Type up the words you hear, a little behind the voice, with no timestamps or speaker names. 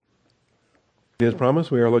As promised,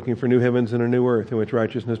 we are looking for new heavens and a new earth in which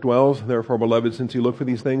righteousness dwells. Therefore, beloved, since you look for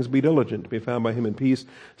these things, be diligent to be found by him in peace,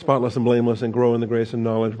 spotless and blameless, and grow in the grace and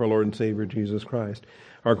knowledge of our Lord and Savior, Jesus Christ.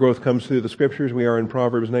 Our growth comes through the Scriptures. We are in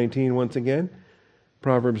Proverbs 19 once again.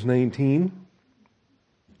 Proverbs 19.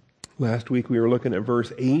 Last week we were looking at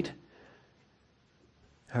verse 8,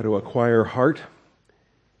 how to acquire heart.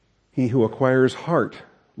 He who acquires heart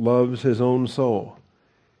loves his own soul.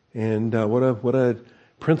 And what a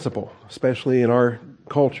principle, especially in our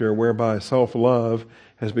culture, whereby self-love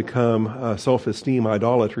has become self-esteem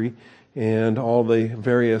idolatry and all the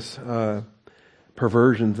various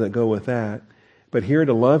perversions that go with that. But here,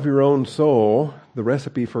 to love your own soul, the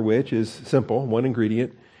recipe for which is simple, one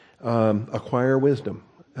ingredient: acquire wisdom.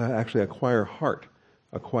 Actually, acquire heart.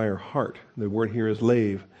 Acquire heart. The word here is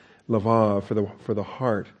lavav, for the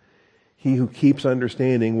heart. He who keeps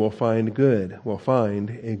understanding will find a good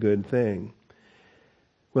thing.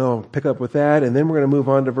 Well, pick up with that, and then we're going to move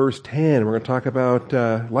on to verse 10. We're going to talk about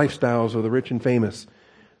lifestyles of the rich and famous,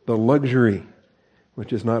 the luxury,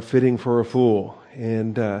 which is not fitting for a fool.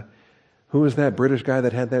 And who was that British guy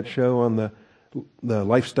that had that show on the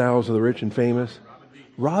lifestyles of the rich and famous?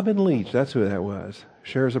 Robin Leach, that's who that was.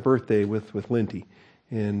 Shares a birthday with Linty.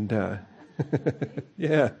 And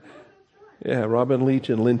yeah, Robin Leach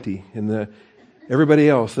and Linty, and everybody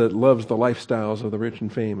else that loves the lifestyles of the rich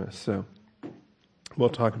and famous. So we'll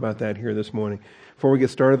talk about that here this morning. Before we get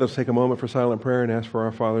started, let's take a moment for silent prayer and ask for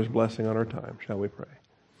our Father's blessing on our time. Shall we pray?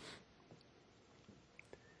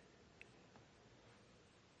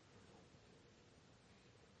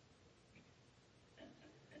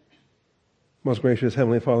 Most gracious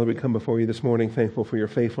Heavenly Father, we come before you this morning thankful for your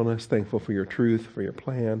faithfulness, thankful for your truth, for your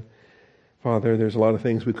plan. Father, there's a lot of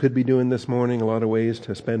things we could be doing this morning, a lot of ways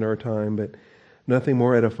to spend our time, but nothing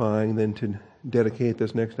more edifying than to dedicate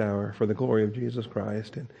this next hour for the glory of Jesus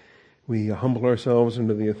Christ. And we humble ourselves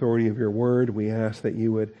under the authority of your word. We ask that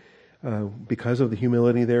you would, because of the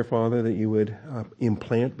humility there, Father, that you would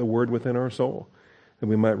implant the word within our soul, that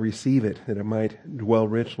we might receive it, that it might dwell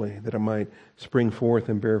richly, that it might spring forth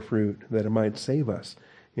and bear fruit, that it might save us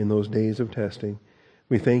in those days of testing.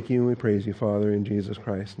 We thank you and we praise you, Father, in Jesus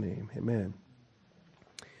Christ's name. Amen.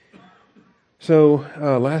 So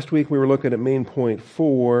last week we were looking at main point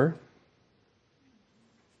 4.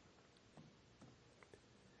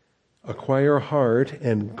 Acquire heart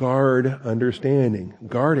and guard understanding.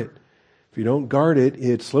 Guard it. If you don't guard it,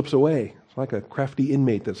 it slips away. It's like a crafty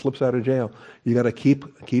inmate that slips out of jail. You got to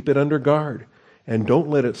keep it under guard. And don't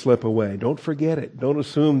let it slip away. Don't forget it. Don't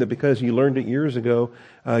assume that because you learned it years ago,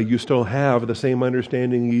 you still have the same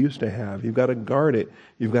understanding you used to have. You've got to guard it.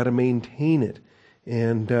 You've got to maintain it.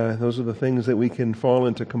 And those are the things that we can fall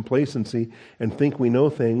into complacency and think we know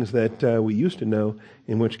things that we used to know,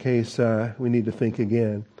 in which case we need to think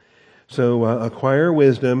again. So acquire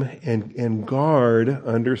wisdom and guard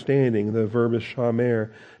understanding. The verb is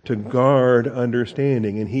shamer, to guard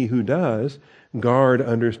understanding. And he who does guard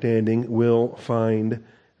understanding will find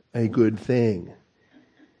a good thing.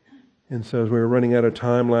 And so as we were running out of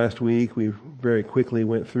time last week, we very quickly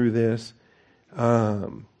went through this.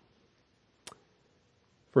 First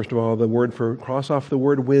of all, cross off the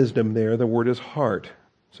word wisdom there. The word is heart.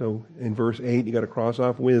 So in verse 8, you got to cross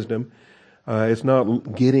off wisdom. It's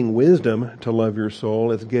not getting wisdom to love your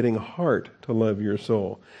soul, it's getting heart to love your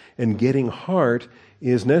soul. And getting heart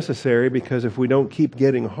is necessary because if we don't keep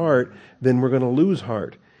getting heart, then we're going to lose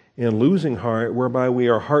heart. And losing heart, whereby we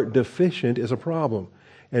are heart deficient, is a problem.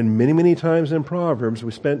 And many, many times in Proverbs,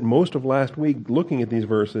 we spent most of last week looking at these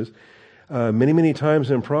verses, many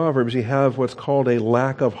times in Proverbs you have what's called a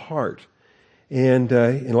lack of heart. And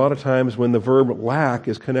a lot of times when the verb lack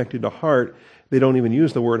is connected to heart, they don't even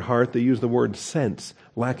use the word heart, they use the word sense,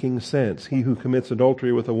 lacking sense. He who commits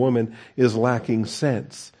adultery with a woman is lacking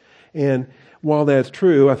sense. And while that's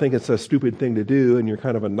true, I think it's a stupid thing to do, and you're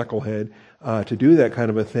kind of a knucklehead to do that kind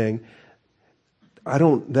of a thing.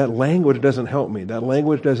 That language doesn't help me. That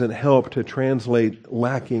language doesn't help to translate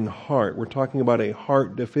lacking heart. We're talking about a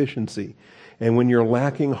heart deficiency. And when you're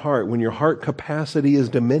lacking heart, when your heart capacity is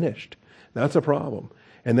diminished, that's a problem.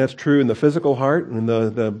 And that's true in the physical heart, and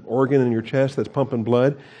the organ in your chest that's pumping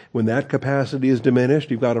blood. When that capacity is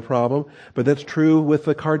diminished, you've got a problem. But that's true with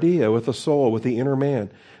the cardia, with the soul, with the inner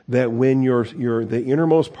man. That when the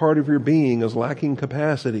innermost part of your being is lacking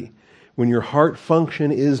capacity, when your heart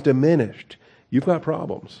function is diminished, you've got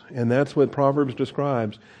problems. And that's what Proverbs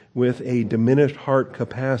describes with a diminished heart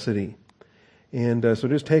capacity. And so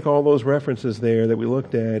just take all those references there that we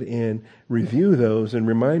looked at and review those and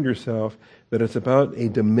remind yourself that it's about a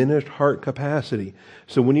diminished heart capacity.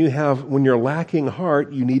 So when you're lacking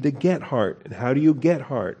heart, you need to get heart. And how do you get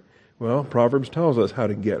heart? Well, Proverbs tells us how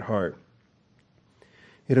to get heart.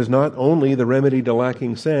 It is not only the remedy to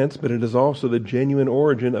lacking sense, but it is also the genuine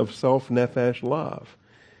origin of self-nephesh love.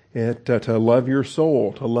 To love your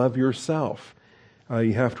soul, to love yourself.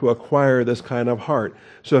 You have to acquire this kind of heart.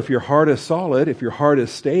 So if your heart is solid, if your heart is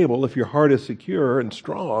stable, if your heart is secure and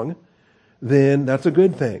strong, then that's a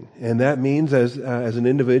good thing. And that means as an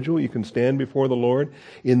individual, you can stand before the Lord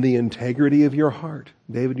in the integrity of your heart.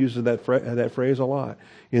 David uses that phrase a lot.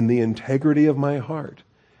 In the integrity of my heart.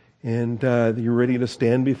 And you're ready to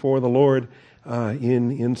stand before the Lord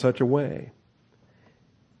in such a way.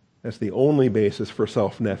 That's the only basis for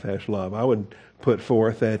self-nephesh love. I would put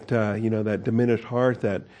forth that, that diminished heart,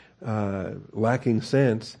 that lacking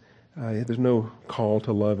sense. There's no call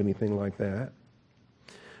to love anything like that.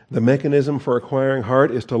 The mechanism for acquiring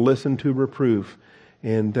heart is to listen to reproof.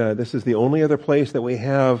 And this is the only other place that we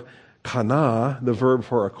have kana, the verb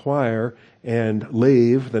for acquire, and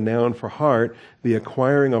lave, the noun for heart, the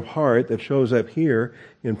acquiring of heart that shows up here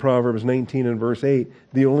in Proverbs 19 and verse 8.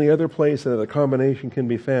 The only other place that the combination can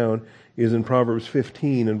be found is in Proverbs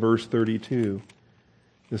 15 and verse 32.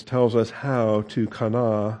 This tells us how to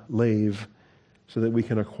kana, lave, so that we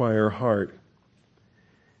can acquire heart.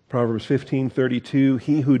 Proverbs 15:32,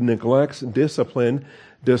 he who neglects discipline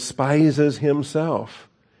despises himself.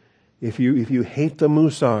 If you hate the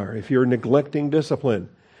musar, if you're neglecting discipline,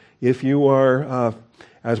 if you are,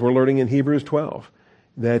 as we're learning in Hebrews 12,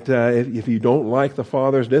 that if you don't like the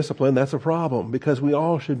Father's discipline, that's a problem, because we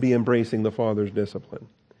all should be embracing the Father's discipline.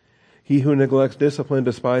 He who neglects discipline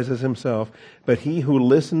despises himself, but he who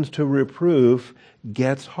listens to reproof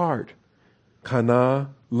gets heart. Kana,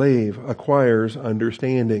 lave, acquires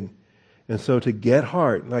understanding. And so to get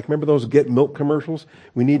heart, like remember those Get Milk commercials?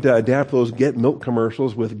 We need to adapt those Get Milk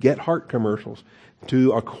commercials with Get Heart commercials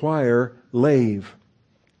to acquire lave.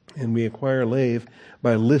 And we acquire lave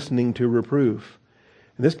by listening to reproof.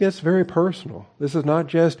 And this gets very personal. This is not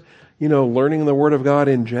just, learning the Word of God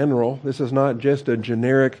in general. This is not just a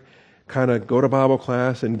generic kind of go to Bible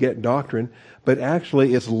class and get doctrine, but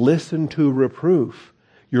actually it's listen to reproof.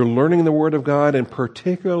 You're learning the Word of God and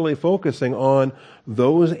particularly focusing on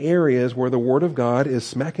those areas where the Word of God is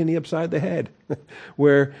smacking you upside the head,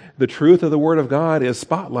 where the truth of the Word of God is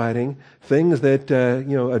spotlighting things that,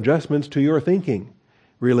 adjustments to your thinking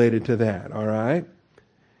related to that, all right?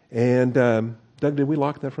 And, Doug, did we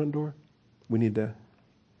lock that front door? We need to,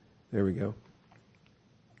 there we go.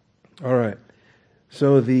 All right.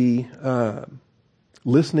 So the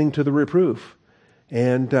listening to the reproof.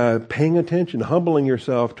 And paying attention, humbling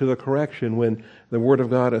yourself to the correction when the Word of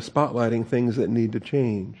God is spotlighting things that need to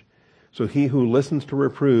change. So he who listens to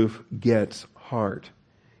reproof gets heart.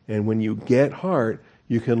 And when you get heart,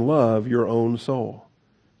 you can love your own soul.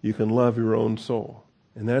 You can love your own soul.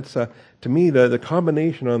 And that's, to me, the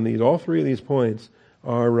combination on these, all three of these points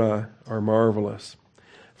are marvelous.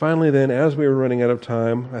 Finally then, as we were running out of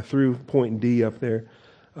time, I threw point D up there,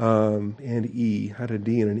 and E. I had a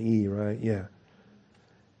D and an E, right? Yeah.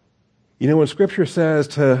 When Scripture says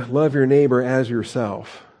to love your neighbor as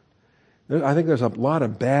yourself, I think there's a lot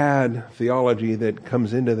of bad theology that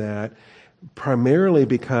comes into that, primarily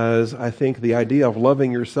because I think the idea of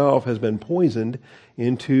loving yourself has been poisoned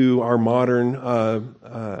into our modern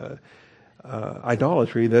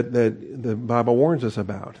idolatry that the Bible warns us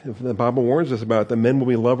about. If the Bible warns us about that men will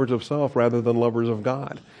be lovers of self rather than lovers of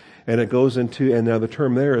God. And it goes into, and now the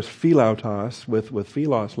term there is philautos, with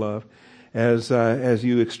philos love. As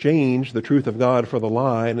you exchange the truth of God for the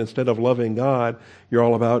lie, and instead of loving God, you're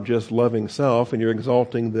all about just loving self, and you're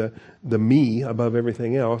exalting the me above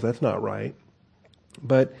everything else. That's not right.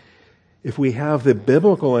 But if we have the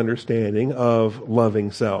biblical understanding of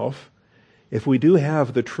loving self, if we do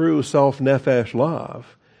have the true self-nephesh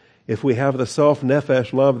love, if we have the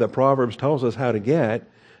self-nephesh love that Proverbs tells us how to get,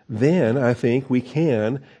 then I think we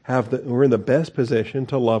can we're in the best position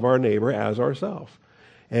to love our neighbor as ourselves.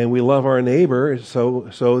 And we love our neighbor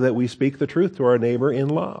so that we speak the truth to our neighbor in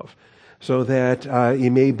love. So that it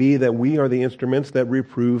may be that we are the instruments that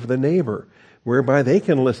reprove the neighbor, whereby they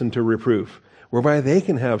can listen to reproof, whereby they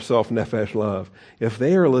can have self-nephesh love, if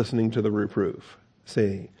they are listening to the reproof.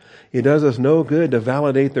 See, it does us no good to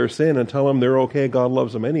validate their sin and tell them they're okay, God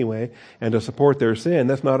loves them anyway, and to support their sin.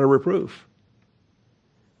 That's not a reproof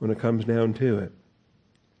when it comes down to it.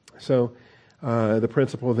 So, the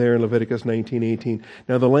principle there in Leviticus 19:18.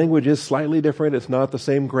 Now the language is slightly different. It's not the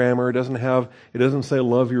same grammar. It doesn't say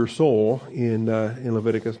love your soul in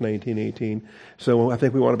Leviticus 19:18. So I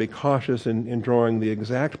think we want to be cautious in drawing the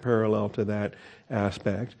exact parallel to that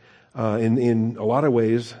aspect. In a lot of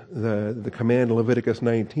ways, the command in Leviticus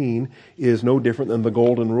 19 is no different than the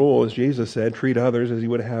golden rule, as Jesus said, treat others as you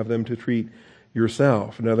would have them to treat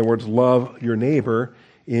yourself. In other words, love your neighbor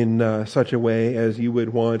in such a way as you would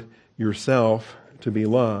want yourself to be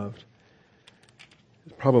loved.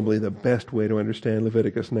 It's probably the best way to understand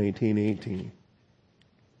Leviticus 19:18.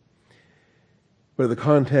 But the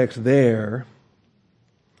context there,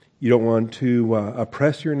 you don't want to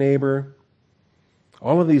oppress your neighbor.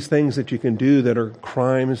 All of these things that you can do that are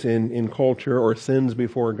crimes in culture or sins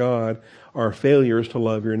before God are failures to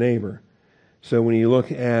love your neighbor. So when you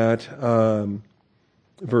look at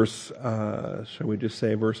verse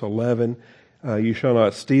 11, you shall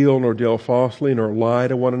not steal, nor deal falsely, nor lie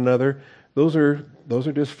to one another. Those are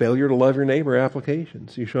just failure to love your neighbor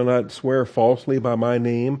applications. You shall not swear falsely by my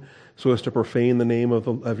name, so as to profane the name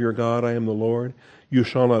of your God. I am the Lord. You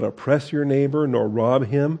shall not oppress your neighbor, nor rob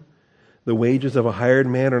him. The wages of a hired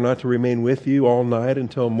man are not to remain with you all night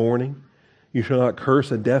until morning. You shall not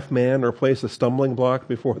curse a deaf man or place a stumbling block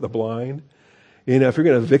before the blind. If you're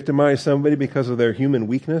going to victimize somebody because of their human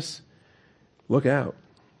weakness, look out.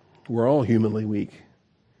 We're all humanly weak.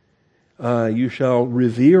 You shall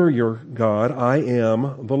revere your God. I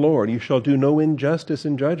am the Lord. You shall do no injustice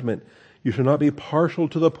in judgment. You shall not be partial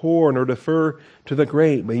to the poor, nor defer to the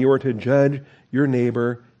great, but you are to judge your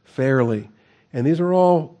neighbor fairly. And these are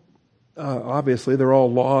all, obviously, they're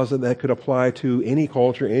all laws that could apply to any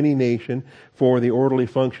culture, any nation, for the orderly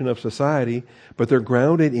function of society, but they're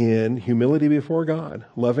grounded in humility before God,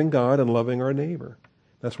 loving God and loving our neighbor.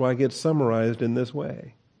 That's why it gets summarized in this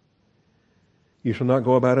way. You shall not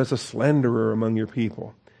go about as a slanderer among your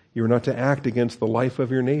people. You are not to act against the life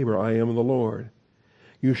of your neighbor. I am the Lord.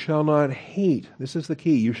 You shall not hate. This is the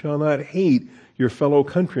key. You shall not hate your fellow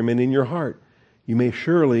countrymen in your heart. You may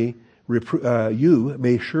surely reprove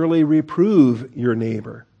your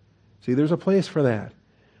neighbor. See, there's a place for that.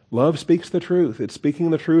 Love speaks the truth. It's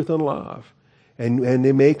speaking the truth in love. And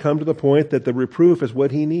it may come to the point that the reproof is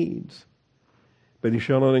what he needs. But you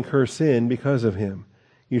shall not incur sin because of him.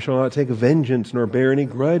 You shall not take vengeance nor bear any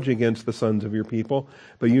grudge against the sons of your people,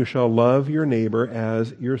 but you shall love your neighbor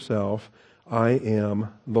as yourself. I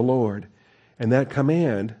am the Lord. And that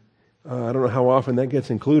command, I don't know how often that gets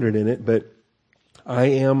included in it, but I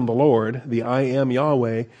am the Lord, the I am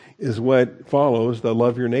Yahweh, is what follows the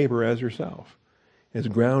love your neighbor as yourself. It's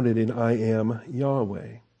grounded in I am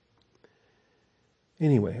Yahweh.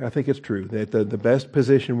 Anyway, I think it's true that the best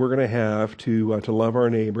position we're going to have to love our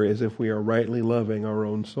neighbor is if we are rightly loving our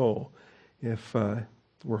own soul, if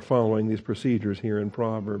we're following these procedures here in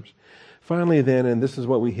Proverbs. Finally then, and this is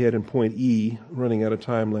what we hit in point E, running out of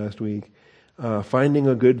time last week, finding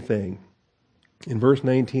a good thing. In verse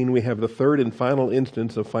 19, we have the third and final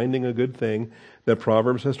instance of finding a good thing that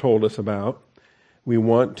Proverbs has told us about. We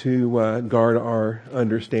want to guard our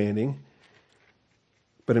understanding.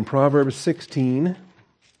 But in Proverbs 16,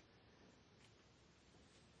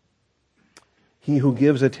 he who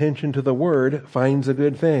gives attention to the word finds a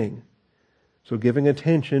good thing. So giving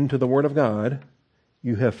attention to the word of God,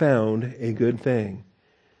 you have found a good thing.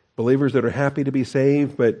 Believers that are happy to be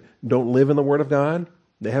saved but don't live in the word of God,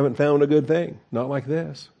 they haven't found a good thing. Not like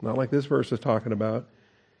this. Not like this verse is talking about.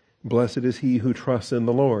 Blessed is he who trusts in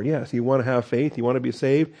the Lord. Yes, you want to have faith, you want to be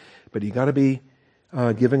saved, but you got to be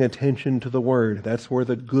giving attention to the word. That's where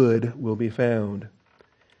the good will be found.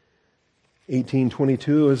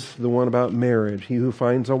 18:22 is the one about marriage. He who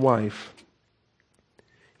finds a wife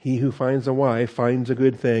finds a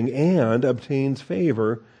good thing and obtains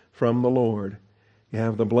favor from the Lord. You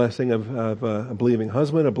have the blessing of a believing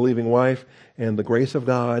husband, a believing wife, and the grace of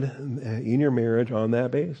God in your marriage on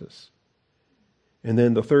that basis. And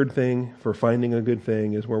then the third thing for finding a good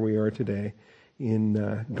thing is where we are today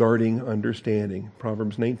in guarding understanding.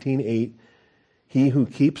 Proverbs 19:8, he who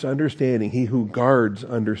keeps understanding, he who guards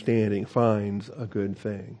understanding finds a good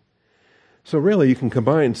thing. So really you can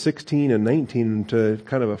combine 16 and 19 into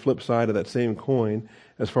kind of a flip side of that same coin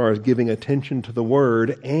as far as giving attention to the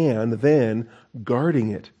word and then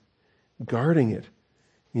guarding it. Guarding it.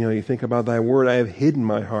 You know, you think about thy word I have hidden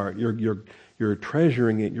my heart. You're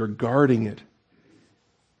treasuring it, you're guarding it.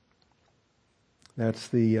 That's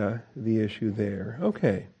the issue there.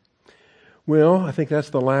 Okay. Well, I think that's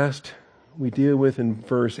the last we deal with in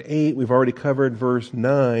verse 8. We've already covered verse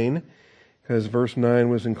 9 because verse 9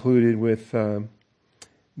 was included with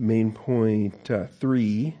main point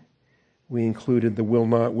 3. We included the will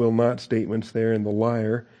not statements there and the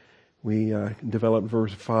liar. We developed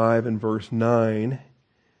verse 5 and verse 9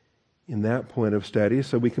 in that point of study.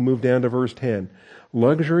 So we can move down to verse 10.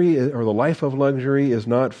 Luxury, or the life of luxury, is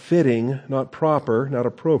not fitting, not proper, not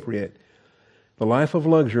appropriate. The life of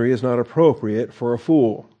luxury is not appropriate for a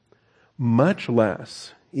fool. Much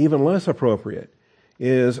less, even less appropriate,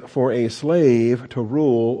 is for a slave to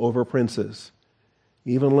rule over princes.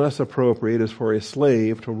 Even less appropriate is for a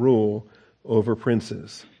slave to rule over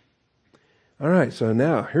princes. All right, so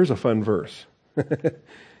now here's a fun verse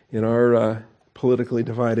in our politically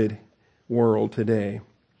divided world today.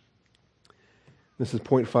 This is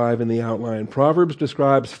point 5 in the outline. Proverbs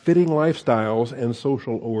describes fitting lifestyles and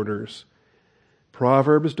social orders.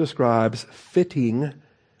 Proverbs describes fitting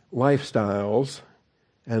lifestyles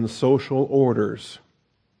and social orders.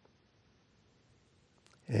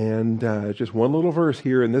 And just one little verse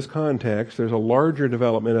here in this context. There's a larger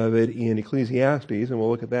development of it in Ecclesiastes, and we'll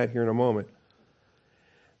look at that here in a moment.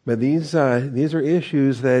 But these are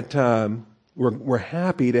issues that we're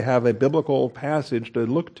happy to have a biblical passage to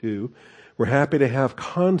look to. We're happy to have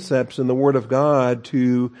concepts in the Word of God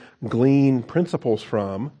to glean principles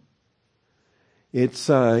from.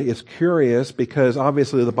 It's curious because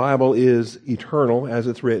obviously the Bible is eternal as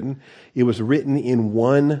it's written. It was written in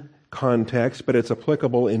one context, but it's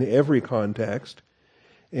applicable in every context.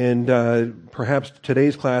 And perhaps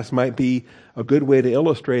today's class might be a good way to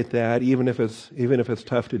illustrate that, even if it's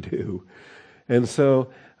tough to do. And so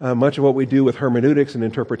much of what we do with hermeneutics and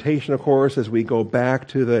interpretation, of course, as we go back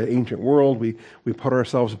to the ancient world, we put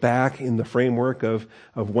ourselves back in the framework of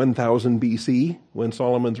 1000 BC when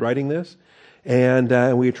Solomon's writing this,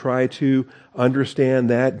 and we try to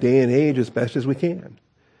understand that day and age as best as we can.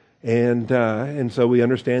 And so we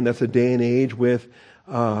understand that's a day and age with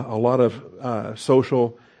a lot of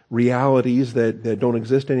social realities that don't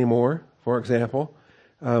exist anymore. For example,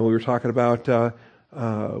 we were talking about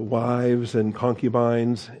wives and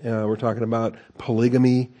concubines. We're talking about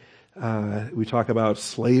polygamy. We talk about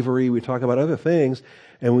slavery. We talk about other things.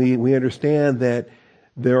 And we understand that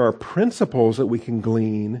there are principles that we can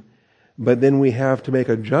glean, but then we have to make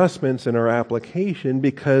adjustments in our application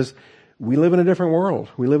because we live in a different world.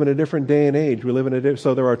 We live in a different day and age.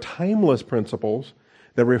 So there are timeless principles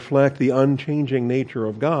that reflect the unchanging nature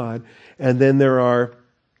of God, and then there are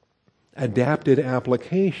adapted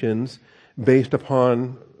applications based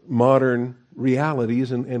upon modern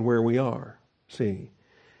realities and where we are. See?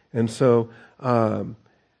 And so, when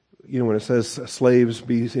it says slaves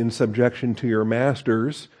be in subjection to your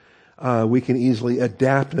masters, we can easily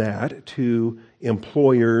adapt that to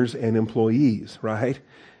employers and employees, right?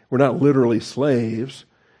 We're not literally slaves,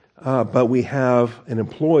 but we have an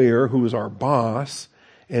employer who is our boss,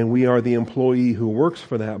 and we are the employee who works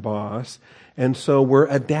for that boss. And so we're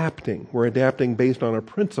adapting. We're adapting based on a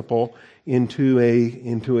principle into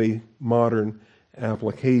a modern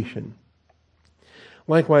application.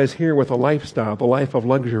 Likewise here with a lifestyle, the life of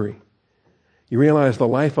luxury. You realize the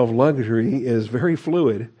life of luxury is very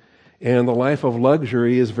fluid, and the life of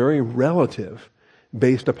luxury is very relative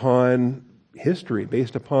based upon history,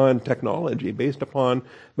 based upon technology, based upon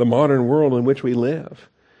the modern world in which we live.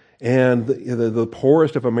 And the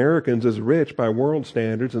poorest of Americans is rich by world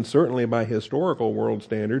standards, and certainly by historical world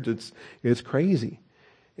standards. It's crazy.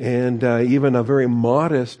 And even a very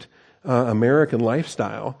modest American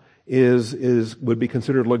lifestyle would be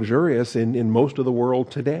considered luxurious in most of the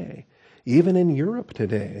world today, even in Europe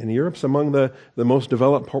today. And Europe's among the most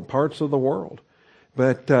developed parts of the world.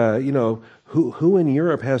 But who in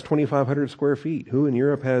Europe has 2,500 square feet? Who in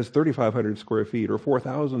Europe has 3,500 square feet or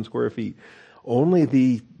 4,000 square feet? Only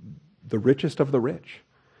the richest of the rich,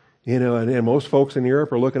 and most folks in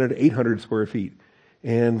Europe are looking at 800 square feet.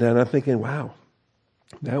 And I'm thinking, wow,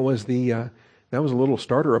 that was a little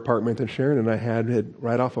starter apartment that Sharon and I had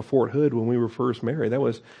right off of Fort Hood when we were first married. That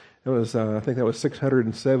was I think that was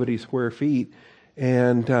 670 square feet,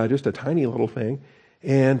 and just a tiny little thing.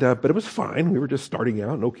 And but it was fine. We were just starting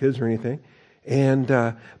out, no kids or anything. And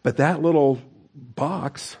but that little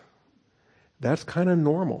box, that's kind of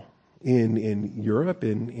normal in Europe,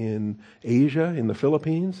 in Asia, in the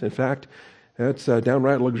Philippines. In fact, that's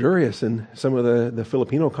downright luxurious in some of the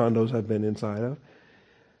Filipino condos I've been inside of.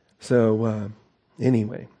 So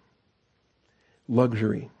anyway,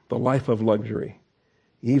 luxury, the life of luxury.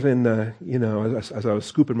 Even as I was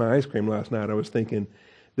scooping my ice cream last night, I was thinking,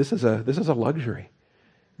 this is a luxury.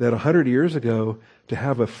 That 100 years ago, to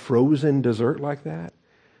have a frozen dessert like that,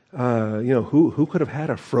 who could have had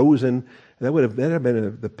a frozen? That would have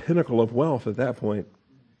been the pinnacle of wealth at that point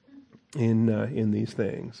in these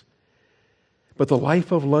things. But the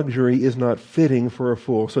life of luxury is not fitting for a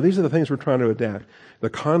fool. So these are the things we're trying to adapt. The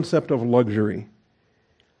concept of luxury,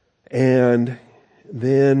 and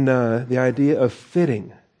then the idea of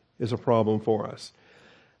fitting is a problem for us.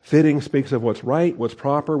 Fitting speaks of what's right, what's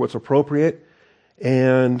proper, what's appropriate.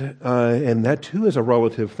 And that too is a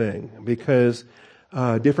relative thing, because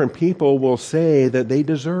different people will say that they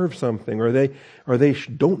deserve something, or they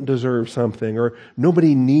don't deserve something, or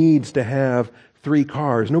nobody needs to have 3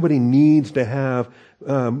 cars, nobody needs to have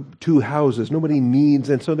 2 houses, nobody needs,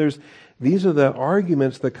 and so these are the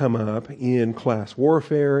arguments that come up in class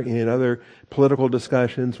warfare, in other political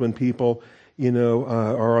discussions when people,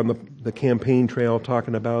 are on the campaign trail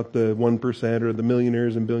talking about the 1% or the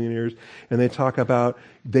millionaires and billionaires, and they talk about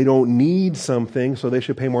they don't need something, so they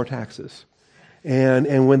should pay more taxes.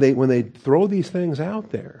 And when they throw these things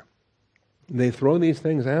out there, they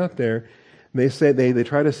say they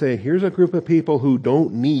try to say, here's a group of people who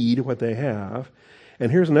don't need what they have,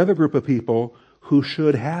 and here's another group of people who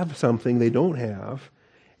should have something they don't have,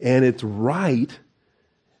 and it's right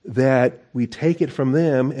that we take it from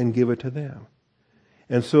them and give it to them.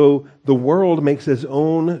 And so the world makes its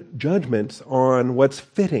own judgments on what's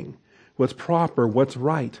fitting, what's proper, what's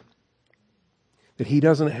right. That he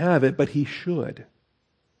doesn't have it, but he should.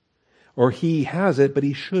 Or he has it, but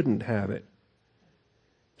he shouldn't have it.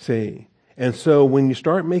 See? And so when you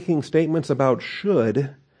start making statements about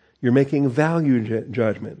should, you're making value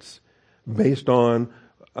judgments based on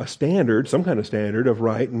a standard, some kind of standard of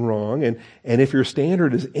right and wrong. And if your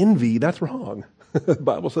standard is envy, that's wrong. The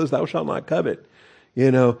Bible says thou shalt not covet.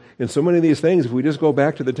 And so many of these things, if we just go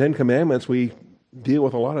back to the 10 Commandments, we deal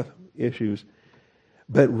with a lot of issues.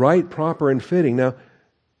 But right, proper, and fitting. Now,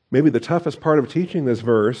 maybe the toughest part of teaching this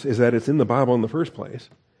verse is that it's in the Bible in the first place.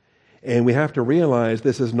 And we have to realize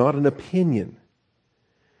this is not an opinion.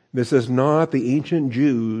 This is not the ancient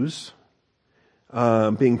Jews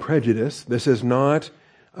being prejudiced. This is not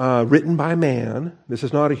written by man. This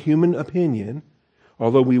is not a human opinion,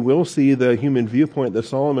 although we will see the human viewpoint that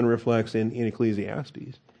Solomon reflects in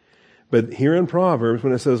Ecclesiastes. But here in Proverbs,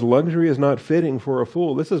 when it says luxury is not fitting for a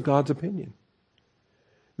fool, this is God's opinion.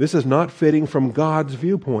 This is not fitting from God's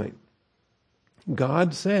viewpoint.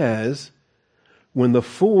 God says when the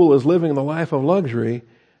fool is living the life of luxury,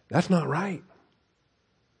 that's not right.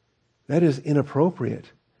 That is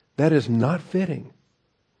inappropriate. That is not fitting.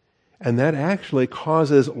 And that actually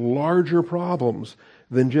causes larger problems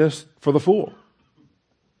than just for the fool.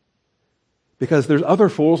 Because there's other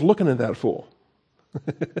fools looking at that fool.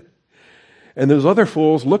 And there's other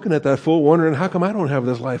fools looking at that fool wondering, how come I don't have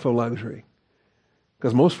this life of luxury?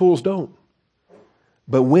 Because most fools don't.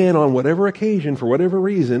 But when on whatever occasion, for whatever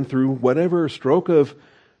reason, through whatever stroke of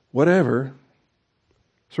whatever,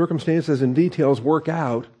 circumstances and details work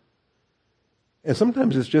out, and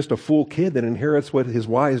sometimes it's just a fool kid that inherits what his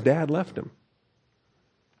wise dad left him.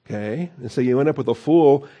 Okay? And so you end up with a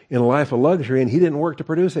fool in a life of luxury and he didn't work to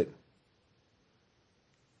produce it.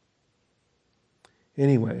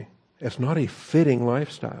 Anyway, it's not a fitting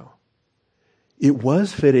lifestyle. It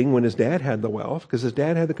was fitting when his dad had the wealth, because his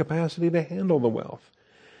dad had the capacity to handle the wealth.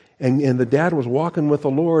 And the dad was walking with the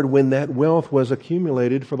Lord when that wealth was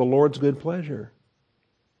accumulated for the Lord's good pleasure.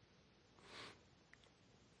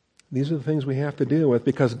 These are the things we have to deal with,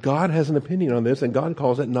 because God has an opinion on this, and God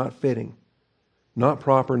calls it not fitting, not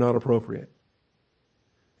proper, not appropriate.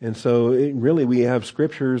 And so really we have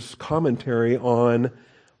Scripture's commentary on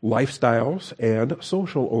lifestyles and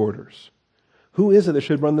social orders. Who is it that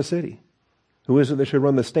should run the city? Who is it that should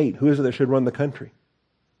run the state? Who is it that should run the country?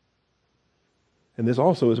 And this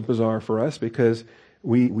also is bizarre for us, because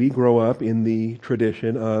we grow up in the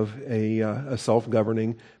tradition of a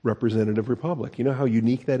self-governing representative republic. You know how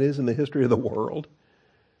unique that is in the history of the world?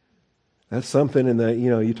 That's something in the,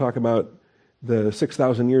 you talk about the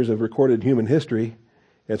 6,000 years of recorded human history.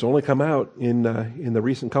 It's only come out in the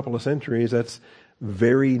recent couple of centuries. That's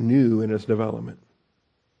very new in its development.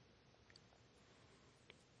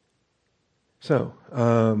 So,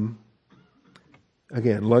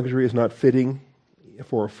 again, luxury is not fitting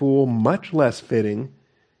for a fool, much less fitting,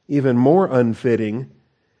 even more unfitting,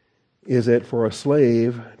 is it for a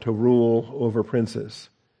slave to rule over princes.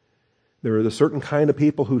 There is a certain kind of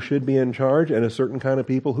people who should be in charge and a certain kind of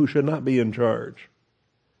people who should not be in charge.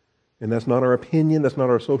 And that's not our opinion, that's not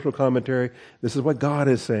our social commentary. This is what God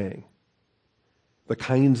is saying. The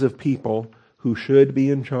kinds of people who should be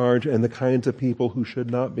in charge and the kinds of people who should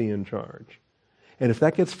not be in charge. And if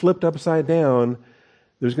that gets flipped upside down,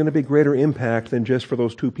 there's going to be greater impact than just for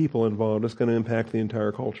those two people involved. It's going to impact the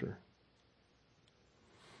entire culture.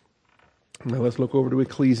 Now let's look over to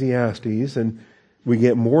Ecclesiastes, and we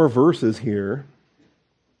get more verses here.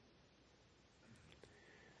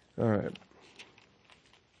 All right.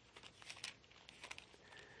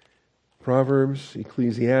 Proverbs,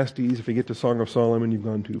 Ecclesiastes. If you get to Song of Solomon, you've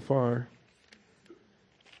gone too far.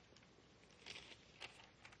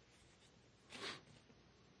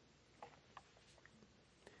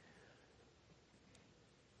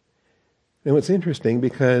 Now it's interesting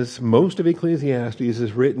because most of Ecclesiastes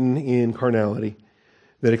is written in carnality.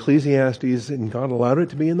 That Ecclesiastes, and God allowed it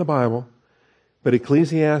to be in the Bible, but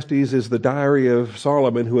Ecclesiastes is the diary of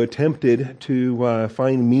Solomon who attempted to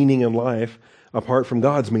find meaning in life apart from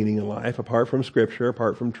God's meaning in life, apart from Scripture,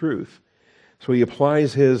 apart from truth. So he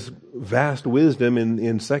applies his vast wisdom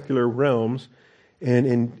in secular realms,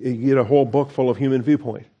 and you get a whole book full of human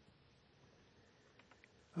viewpoint.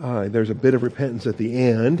 There's a bit of repentance at the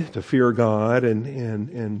end to fear God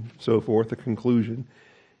and so forth. The conclusion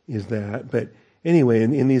is that. But anyway,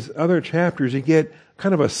 in these other chapters, you get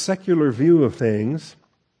kind of a secular view of things.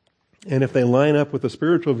 And if they line up with the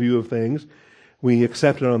spiritual view of things, we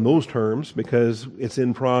accept it on those terms because it's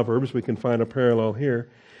in Proverbs. We can find a parallel here.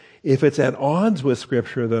 If it's at odds with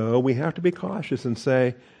Scripture, though, we have to be cautious and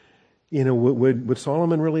say, would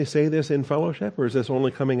Solomon really say this in fellowship, or is this only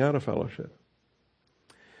coming out of fellowship?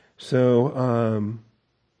 So,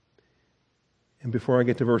 and before I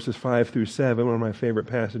get to verses 5 through 7, one of my favorite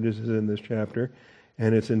passages is in this chapter,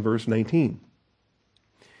 and it's in verse 19.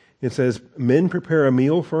 It says, "Men prepare a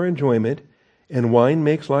meal for enjoyment, and wine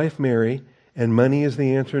makes life merry, and money is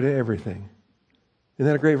the answer to everything." Isn't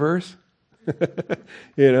that a great verse? Put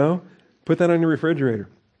that on your refrigerator.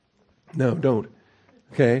 No, don't.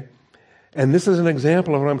 Okay? And this is an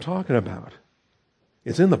example of what I'm talking about.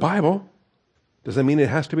 It's in the Bible. Does that mean it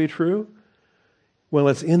has to be true? Well,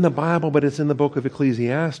 it's in the Bible, but it's in the book of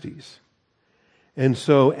Ecclesiastes. And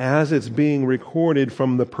so as it's being recorded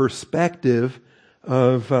from the perspective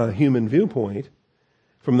of human viewpoint,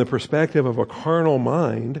 from the perspective of a carnal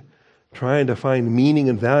mind trying to find meaning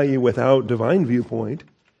and value without divine viewpoint,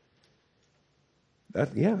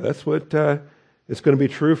 that's what it's going to be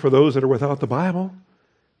true for those that are without the Bible.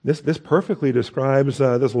 This perfectly describes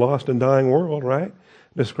this lost and dying world, right?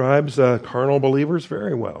 Describes carnal believers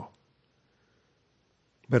very well.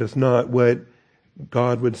 But it's not what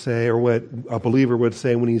God would say or what a believer would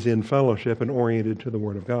say when he's in fellowship and oriented to the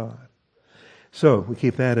Word of God. So we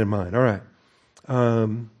keep that in mind. All right.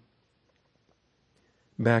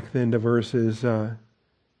 Back then to verses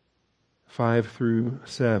 5 through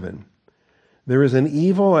 7. "There is an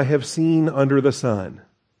evil I have seen under the sun."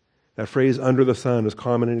 That phrase, under the sun, is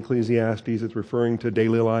common in Ecclesiastes. It's referring to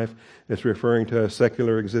daily life. It's referring to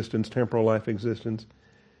secular existence, temporal life existence.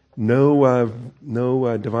 No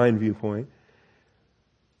divine viewpoint.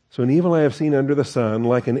 "So an evil I have seen under the sun,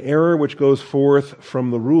 like an error which goes forth from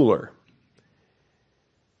the ruler.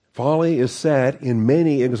 Folly is set in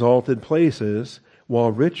many exalted places,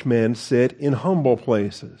 while rich men sit in humble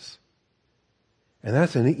places." And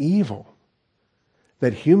that's an evil.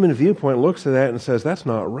 That human viewpoint looks at that and says, that's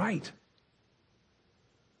not right.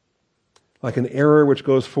 Like an error which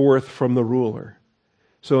goes forth from the ruler.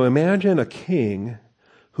 So imagine a king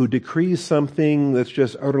who decrees something that's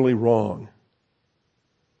just utterly wrong.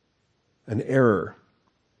 An error.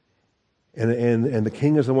 And the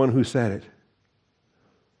king is the one who said it.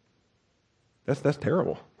 That's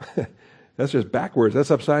terrible. That's just backwards. That's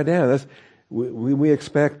upside down. We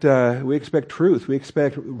expect truth. We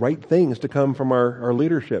expect right things to come from our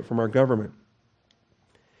leadership, from our government.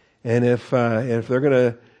 And if they're going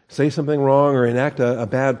to say something wrong or enact a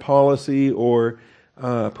bad policy or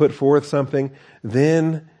put forth something,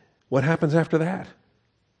 then what happens after that?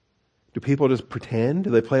 Do people just pretend? Do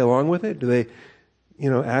they play along with it? Do they,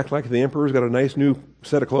 act like the emperor's got a nice new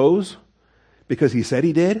set of clothes because he said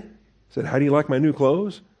he did? He said, "How do you like my new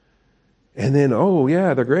clothes?" And then, "Oh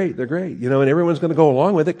yeah, they're great, and everyone's going to go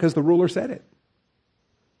along with it because the ruler said it.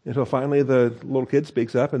 Until finally the little kid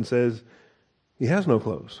speaks up and says, he has no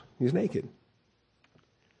clothes. He's naked.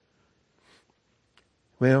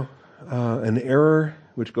 Well, an error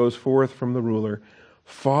which goes forth from the ruler.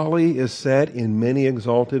 Folly is set in many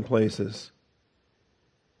exalted places.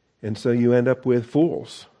 And so you end up with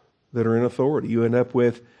fools that are in authority. You end up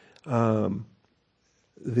with the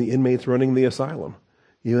inmates running the asylum.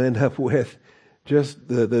 You end up with just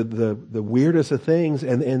the weirdest of things,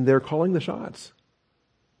 and they're calling the shots.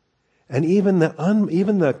 And even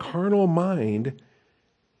the carnal mind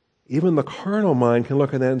can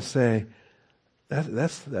look at that and say,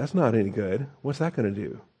 that's not any good. What's that going to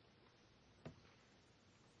do?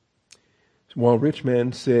 While rich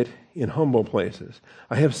men sit in humble places.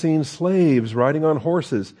 I have seen slaves riding on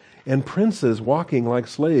horses and princes walking like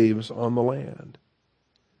slaves on the land.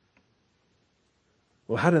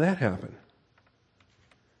 Well, how did that happen?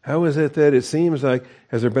 How is it that it seems like,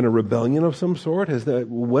 has there been a rebellion of some sort?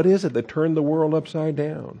 What is it that turned the world upside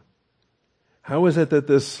down? How is it that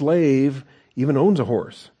this slave even owns a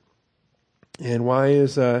horse? And why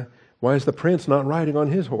is the prince not riding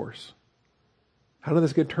on his horse? How did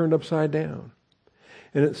this get turned upside down?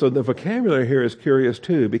 So the vocabulary here is curious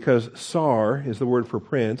too, because sar is the word for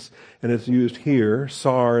prince, and it's used here.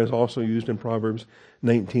 Sar is also used in Proverbs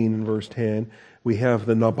 19 and verse 10. We have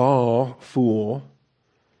the Nabal, fool,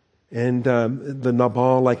 and the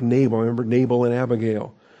Nabal like Nabal. Remember Nabal and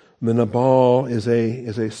Abigail. The Nabal is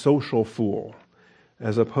a social fool,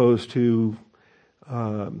 as opposed to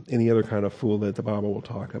any other kind of fool that the Bible will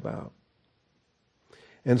talk about.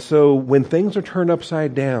 And so when things are turned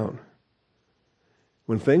upside down,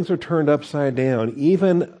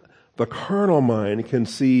 even the carnal mind can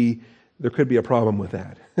see there could be a problem with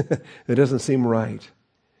that. It doesn't seem right.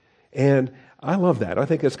 And I love that. I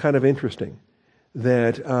think it's kind of interesting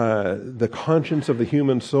that the conscience of the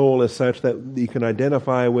human soul is such that you can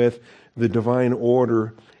identify with the divine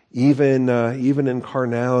order, even in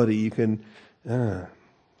carnality. You can,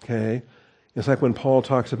 okay. It's like when Paul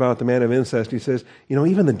talks about the man of incest, he says,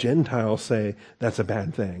 even the Gentiles say that's a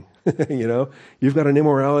bad thing. You've got an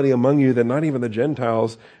immorality among you that not even the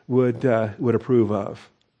Gentiles would approve of.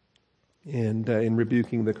 And in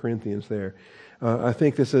rebuking the Corinthians there. I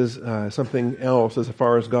think this is something else as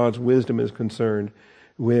far as God's wisdom is concerned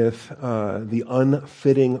with the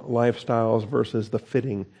unfitting lifestyles versus the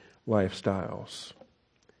fitting lifestyles.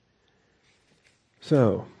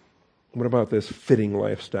 So, what about this fitting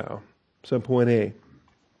lifestyle? Subpoint A.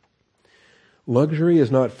 Luxury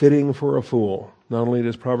is not fitting for a fool. Not only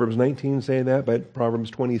does Proverbs 19 say that, but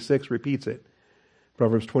Proverbs 26 repeats it.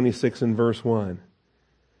 Proverbs 26 and verse 1.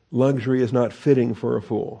 Luxury is not fitting for a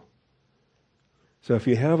fool. So if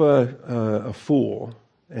you have a fool,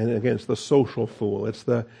 and again, it's the social fool. It's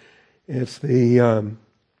the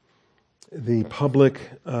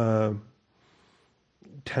public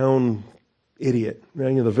town idiot,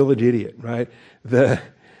 right? The village idiot, right?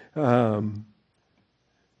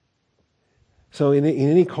 So in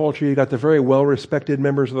any culture, you've got the very well-respected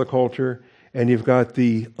members of the culture, and you've got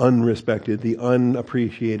the unrespected, the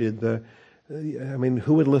unappreciated.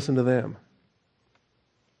 Who would listen to them?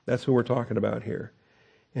 That's who we're talking about here.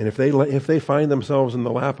 And if they find themselves in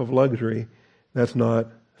the lap of luxury, that's not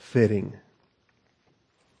fitting.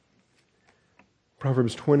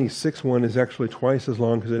 Proverbs 26:1 is actually twice as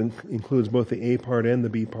long because it includes both the A part and the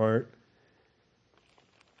B part.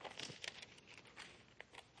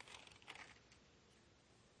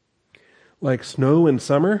 Like snow in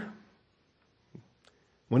summer.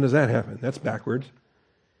 When does that happen? That's backwards.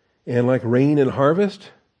 And like rain in harvest.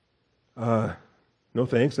 No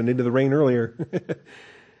thanks, I needed the rain earlier.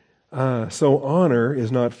 So honor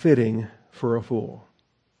is not fitting for a fool.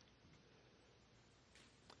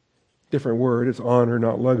 Different word, it's honor,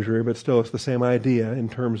 not luxury, but still it's the same idea in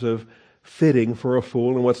terms of fitting for a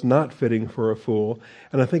fool and what's not fitting for a fool.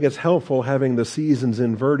 And I think it's helpful having the seasons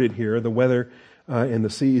inverted here, the weather and the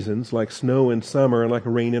seasons, like snow in summer and like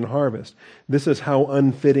rain in harvest. This is how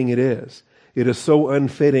unfitting it is. It is so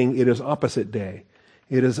unfitting, it is opposite day.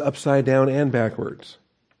 It is upside down and backwards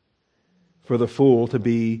for the fool to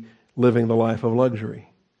be living the life of luxury.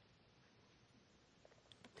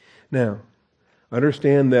 Now,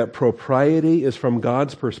 understand that propriety is from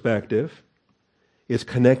God's perspective. It's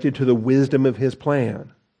connected to the wisdom of His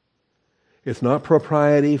plan. It's not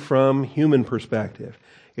propriety from human perspective.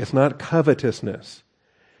 It's not covetousness.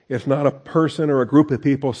 It's not a person or a group of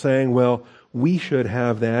people saying, well, we should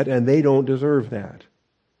have that and they don't deserve that.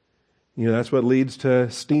 That's what leads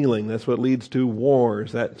to stealing. That's what leads to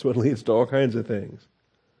wars. That's what leads to all kinds of things.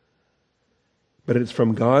 But it's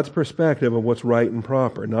from God's perspective of what's right and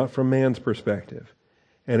proper, not from man's perspective.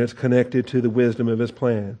 And it's connected to the wisdom of His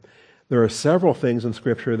plan. There are several things in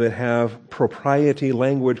Scripture that have propriety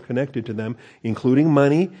language connected to them, including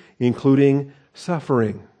money, including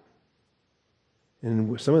suffering.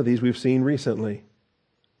 And some of these we've seen recently.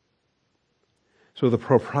 So the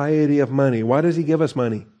propriety of money. Why does He give us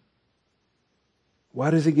money? Why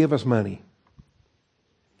does He give us money?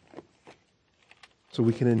 So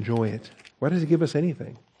we can enjoy it. Why does He give us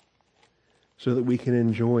anything? So that we can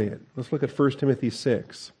enjoy it. Let's look at 1 Timothy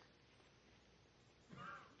 6.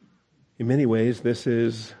 In many ways, this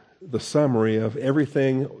is the summary of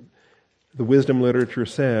everything the wisdom literature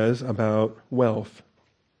says about wealth.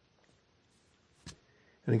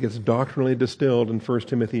 And it gets doctrinally distilled in 1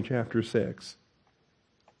 Timothy chapter 6.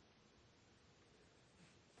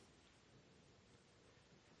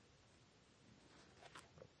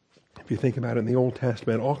 If you think about it, in the Old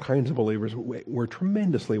Testament, all kinds of believers were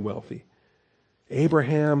tremendously wealthy.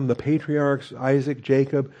 Abraham, the patriarchs, Isaac,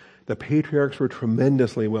 Jacob, the patriarchs were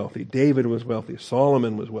tremendously wealthy. David was wealthy.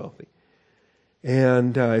 Solomon was wealthy.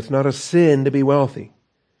 And it's not a sin to be wealthy.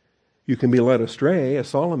 You can be led astray, as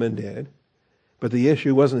Solomon did, But the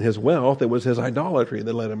issue wasn't his wealth, it was his idolatry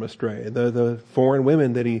that led him astray. The foreign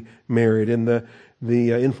women that he married and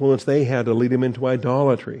the influence they had to lead him into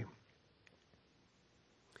idolatry.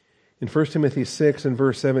 In 1 Timothy 6 and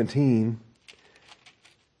verse 17,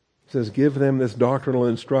 it says, "Give them this doctrinal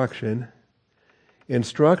instruction.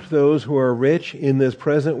 Instruct those who are rich in this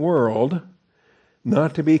present world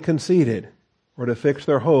not to be conceited or to fix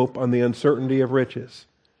their hope on the uncertainty of riches."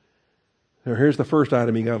 Now here's the first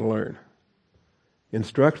item you got to learn.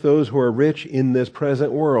 Instruct those who are rich in this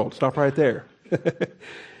present world. Stop right there.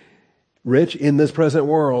 Rich in this present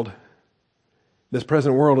world. This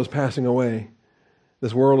present world is passing away.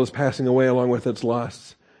 This world is passing away along with its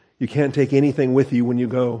lusts. You can't take anything with you when you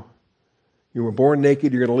go. You were born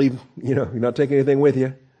naked, you're going to leave, you're not taking anything with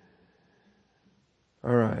you.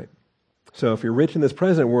 All right. So if you're rich in this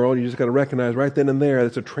present world, you just got to recognize right then and there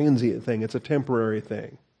it's a transient thing. It's a temporary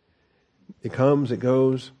thing. It comes, it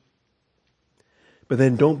goes. But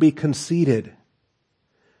then don't be conceited.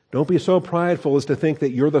 Don't be so prideful as to think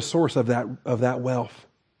that you're the source of that wealth.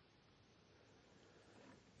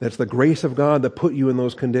 That's the grace of God that put you in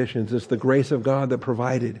those conditions. It's the grace of God that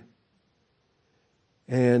provided.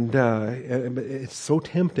 And it's so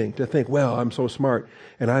tempting to think, well, I'm so smart,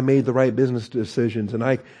 and I made the right business decisions, and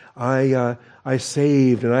I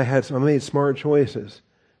saved, and I made smart choices.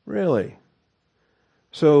 Really?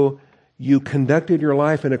 So you conducted your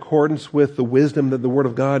life in accordance with the wisdom that the Word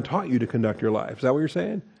of God taught you to conduct your life. Is that what you're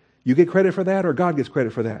saying? You get credit for that, or God gets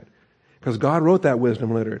credit for that? Because God wrote that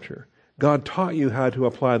wisdom literature. God taught you how to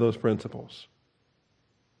apply those principles.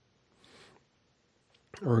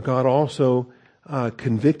 Or God also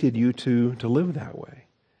convicted you to live that way.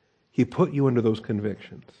 He put you under those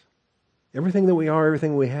convictions. Everything that we are,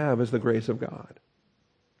 everything we have is the grace of God.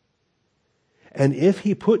 And if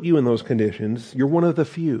He put you in those conditions, you're one of the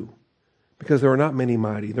few, because there are not many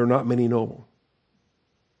mighty, there are not many noble.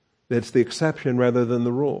 That's the exception rather than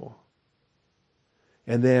the rule.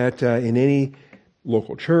 And that in any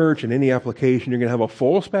local church, in any application, you're going to have a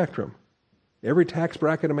full spectrum. Every tax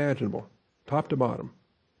bracket imaginable, top to bottom.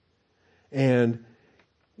 And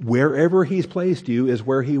wherever He's placed you is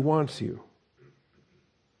where He wants you.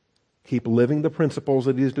 Keep living the principles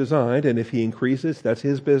that He's designed, and if He increases, that's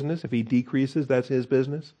His business. If He decreases, that's His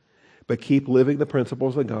business. But keep living the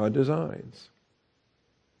principles that God designs.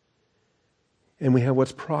 And we have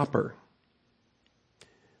what's proper.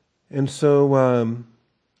 And so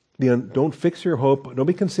don't fix your hope, don't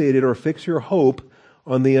be conceited or fix your hope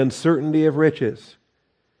on the uncertainty of riches.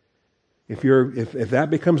 If that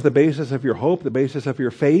becomes the basis of your hope, the basis of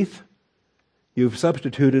your faith, you've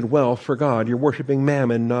substituted wealth for God. You're worshiping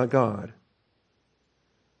mammon, not God.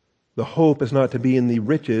 The hope is not to be in the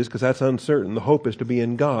riches, because that's uncertain. The hope is to be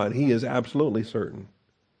in God. He is absolutely certain.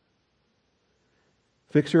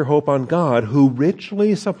 Fix your hope on God, who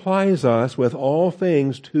richly supplies us with all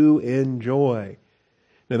things to enjoy.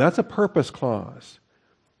 Now that's a purpose clause.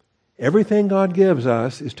 Everything God gives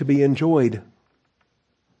us is to be enjoyed.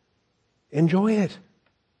 Enjoy it.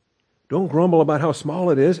 Don't grumble about how small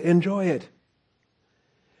it is. Enjoy it.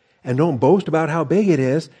 And don't boast about how big it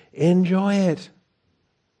is. Enjoy it.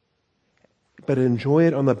 But enjoy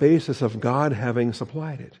it on the basis of God having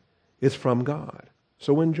supplied it. It's from God.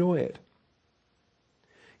 So enjoy it.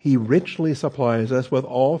 He richly supplies us with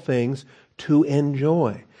all things to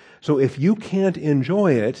enjoy. So if you can't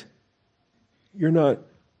enjoy it,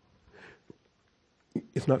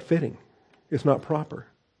 it's not fitting. It's not proper.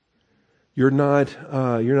 You're not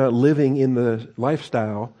living in the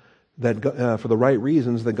lifestyle that for the right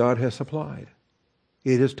reasons that God has supplied.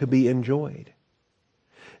 It is to be enjoyed.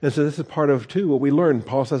 And so this is part of, too, what we learn.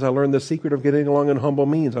 Paul says, I learned the secret of getting along in humble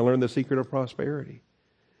means. I learned the secret of prosperity.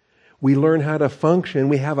 We learn how to function.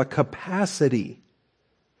 We have a capacity.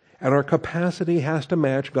 And our capacity has to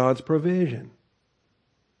match God's provision.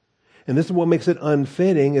 And this is what makes it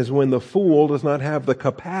unfitting, is when the fool does not have the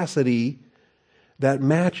capacity that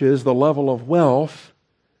matches the level of wealth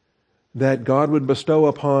that God would bestow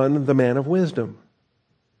upon the man of wisdom.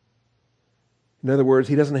 In other words,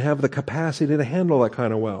 he doesn't have the capacity to handle that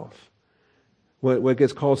kind of wealth. What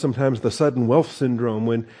gets called sometimes the sudden wealth syndrome,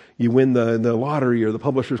 when you win the lottery or the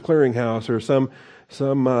Publishers Clearinghouse, or some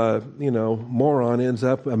moron ends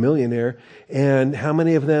up a millionaire, and how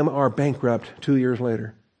many of them are bankrupt 2 years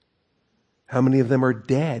later? How many of them are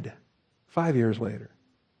dead 5 years later?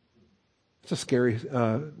 It's a scary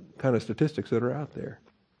kind of statistics that are out there.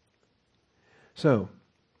 So,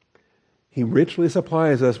 He richly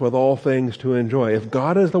supplies us with all things to enjoy. If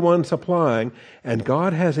God is the one supplying, and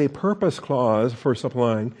God has a purpose clause for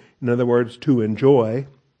supplying, in other words, to enjoy,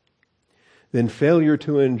 then failure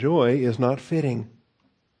to enjoy is not fitting.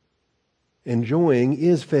 Enjoying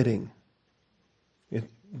is fitting.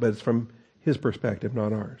 But it's from his perspective,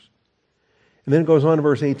 not ours. And then it goes on to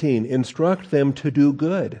verse 18. Instruct them to do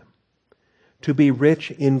good, to be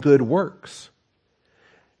rich in good works.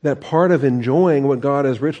 That part of enjoying what God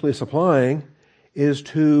is richly supplying is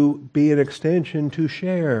to be an extension to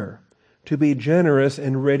share, to be generous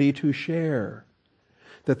and ready to share.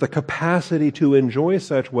 That the capacity to enjoy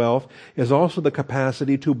such wealth is also the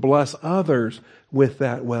capacity to bless others with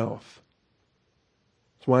that wealth.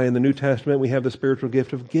 That's why in the New Testament we have the spiritual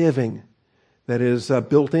gift of giving that is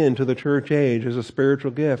built into the church age as a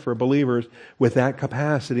spiritual gift for believers with that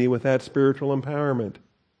capacity, with that spiritual empowerment.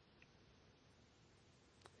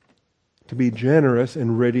 To be generous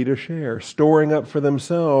and ready to share, storing up for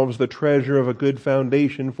themselves the treasure of a good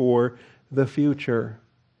foundation for the future.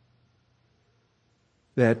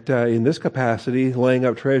 That in this capacity, laying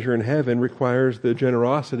up treasure in heaven requires the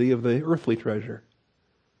generosity of the earthly treasure.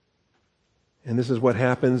 And this is what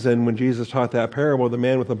happens, and when Jesus taught that parable, the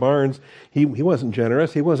man with the barns, he wasn't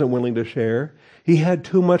generous, he wasn't willing to share. He had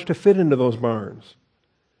too much to fit into those barns.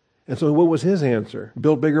 And so what was his answer?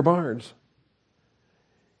 Build bigger barns.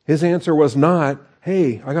 His answer was not,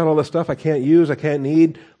 hey, I got all this stuff I can't use, I can't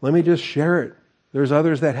need, let me just share it. There's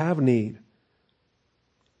others that have need.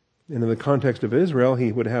 And in the context of Israel,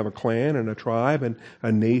 he would have a clan and a tribe and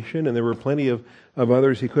a nation, and there were plenty of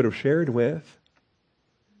others he could have shared with.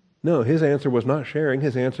 No, his answer was not sharing.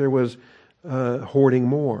 His answer was hoarding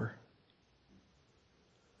more.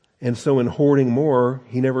 And so in hoarding more,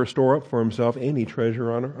 he never store up for himself any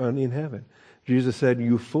treasure in heaven. Jesus said,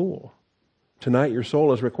 you fool. Tonight your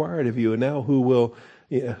soul is required of you, and now who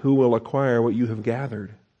will acquire what you have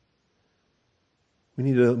gathered? We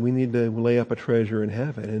need to lay up a treasure in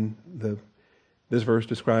heaven, and this verse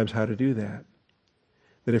describes how to do that.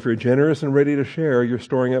 That if you're generous and ready to share, you're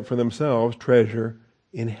storing up for themselves treasure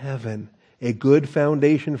in heaven, a good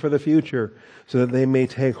foundation for the future, so that they may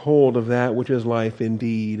take hold of that which is life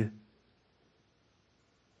indeed.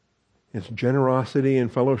 It's generosity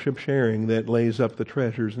and fellowship sharing that lays up the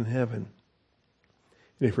treasures in heaven.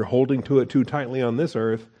 And if you're holding to it too tightly on this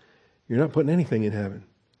earth, you're not putting anything in heaven.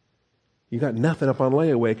 You got nothing up on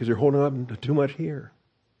layaway because you're holding up too much here.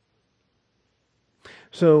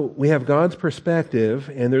 So we have God's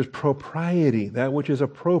perspective, and there's propriety, that which is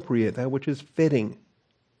appropriate, that which is fitting.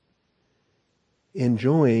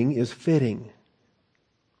 Enjoying is fitting.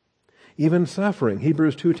 Even suffering,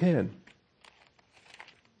 Hebrews 2:10.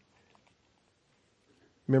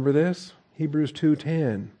 Remember this? Hebrews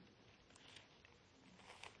 2:10.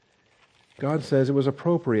 God says it was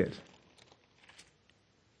appropriate,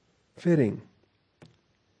 fitting.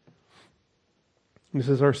 This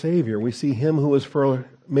is our Savior. We see Him who was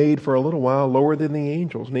made for a little while lower than the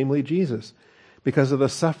angels, namely Jesus, because of the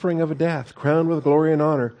suffering of death, crowned with glory and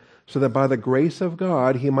honor, so that by the grace of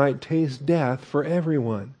God He might taste death for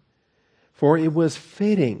everyone. For it was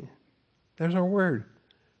fitting. There's our word.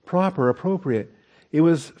 Proper, appropriate. It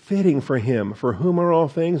was fitting for Him, for whom are all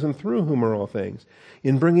things and through whom are all things,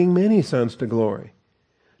 in bringing many sons to glory,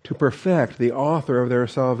 to perfect the author of their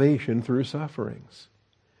salvation through sufferings.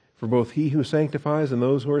 For both He who sanctifies and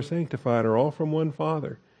those who are sanctified are all from one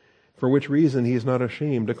Father, for which reason He is not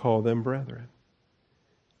ashamed to call them brethren.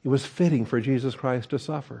 It was fitting for Jesus Christ to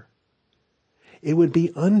suffer. It would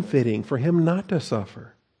be unfitting for Him not to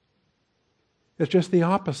suffer. It's just the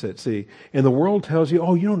opposite, see. And the world tells you,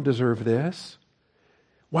 oh, you don't deserve this.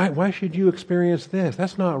 Why should you experience this?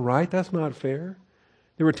 That's not right. That's not fair.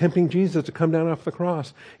 They were tempting Jesus to come down off the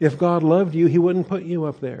cross. If God loved you, He wouldn't put you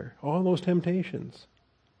up there. All those temptations.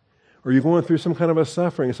 Or you're going through some kind of a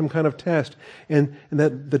suffering, some kind of test, and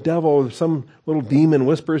that the devil, some little demon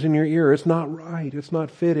whispers in your ear, it's not right. It's not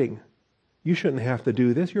fitting. You shouldn't have to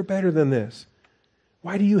do this. You're better than this.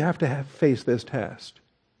 Why do you have to face this test?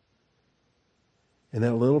 And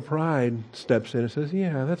that little pride steps in and says,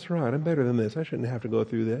 yeah, that's right. I'm better than this. I shouldn't have to go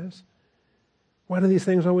through this. Why do these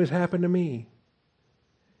things always happen to me?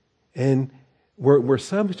 And we're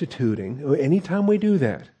substituting. Anytime we do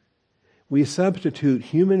that, we substitute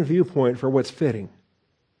human viewpoint for what's fitting,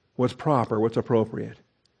 what's proper, what's appropriate.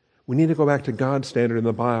 We need to go back to God's standard in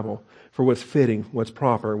the Bible for what's fitting, what's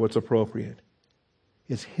proper, what's appropriate.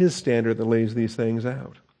 It's His standard that lays these things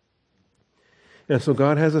out. And so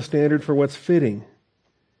God has a standard for what's fitting,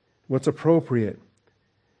 what's appropriate.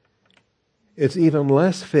 It's even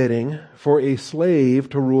less fitting for a slave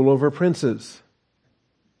to rule over princes.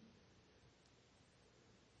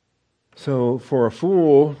 So for a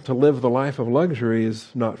fool to live the life of luxury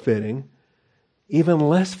is not fitting. Even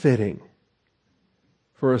less fitting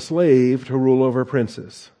for a slave to rule over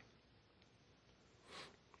princes.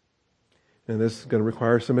 And this is going to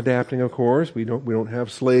require some adapting, of course. We don't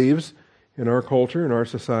have slaves in our culture, in our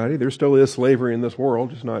society. There still is slavery in this world,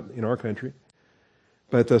 just not in our country.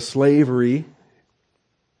 But the slavery,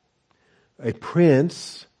 a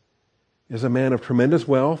prince is a man of tremendous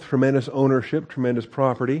wealth, tremendous ownership, tremendous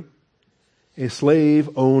property. A slave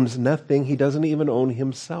owns nothing. He doesn't even own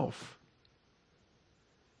himself.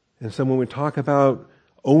 And so when we talk about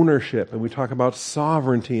ownership and we talk about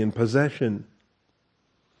sovereignty and possession,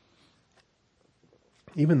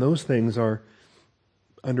 even those things are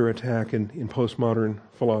under attack in postmodern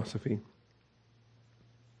philosophy.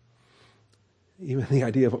 Even the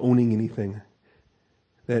idea of owning anything.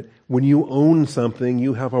 That when you own something,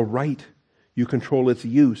 you have a right. You control its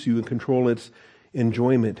use. You control its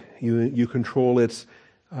enjoyment. You control its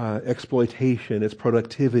exploitation, its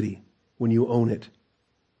productivity when you own it.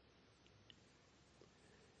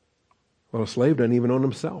 Well, a slave doesn't even own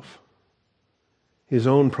himself. His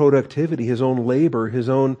own productivity, his own labor, his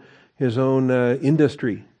own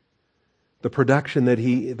industry, the production that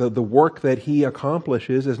the work that he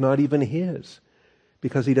accomplishes is not even his,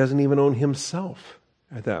 because he doesn't even own himself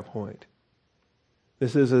at that point.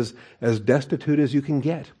 This is as destitute as you can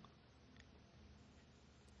get.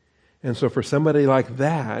 And so for somebody like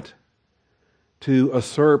that to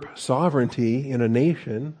usurp sovereignty in a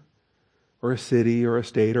nation or a city or a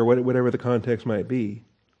state or whatever the context might be,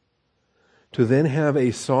 to then have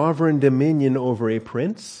a sovereign dominion over a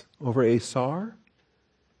prince, over a czar,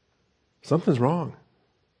 something's wrong.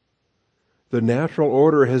 The natural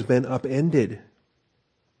order has been upended.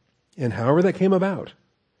 And however that came about,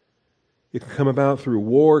 it can come about through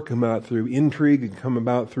war, it can come about through intrigue, it can come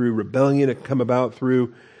about through rebellion, it can come about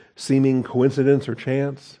through seeming coincidence or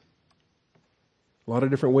chance. A lot of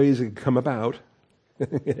different ways it can come about.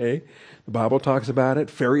 Okay? The Bible talks about it,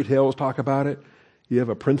 fairy tales talk about it. You have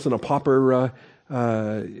a prince and a pauper,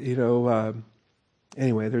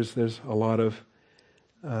 anyway, there's a lot of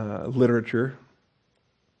literature.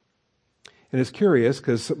 And it's curious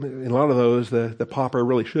because in a lot of those, the pauper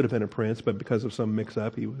really should have been a prince, but because of some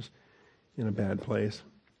mix-up, he was in a bad place.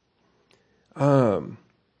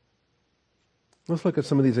 Let's look at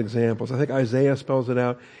some of these examples. I think Isaiah spells it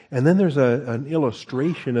out. And then there's an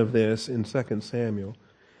illustration of this in 2 Samuel.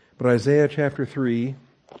 But Isaiah chapter 3...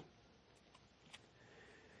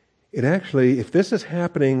 it actually, if this is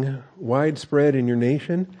happening widespread in your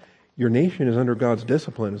nation is under God's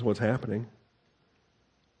discipline is what's happening.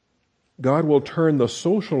 God will turn the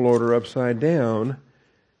social order upside down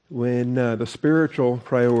when the spiritual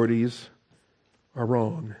priorities are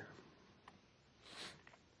wrong.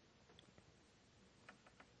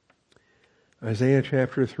 Isaiah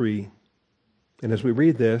chapter 3. And as we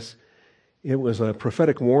read this, it was a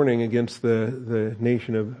prophetic warning against the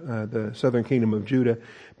nation of the southern kingdom of Judah.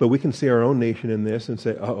 But we can see our own nation in this and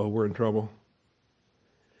say, uh-oh, we're in trouble.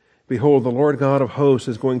 Behold, the Lord God of hosts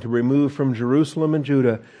is going to remove from Jerusalem and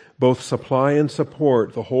Judah both supply and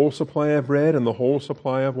support, the whole supply of bread and the whole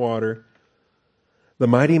supply of water. The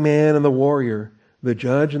mighty man and the warrior, the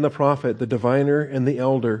judge and the prophet, the diviner and the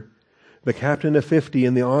elder, the captain of 50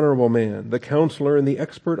 and the honorable man, the counselor and the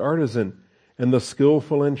expert artisan, and the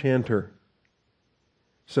skillful enchanter.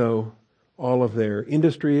 So all of their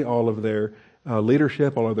industry, all of their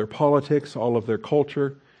leadership, all of their politics, all of their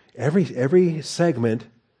culture, every segment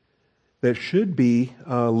that should be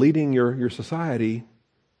leading your society,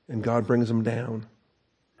 and God brings them down.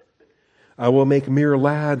 I will make mere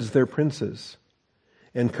lads their princes,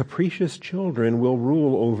 and capricious children will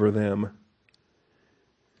rule over them.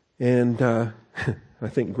 And I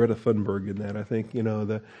think Greta Thunberg in that. I think,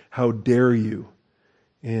 the how dare you.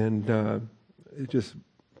 And it just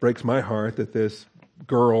breaks my heart that this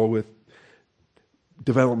girl with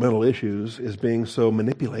developmental issues is being so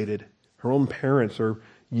manipulated. Her own parents are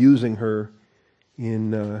using her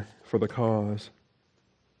for the cause.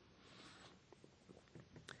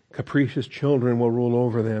 Capricious children will rule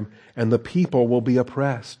over them, and the people will be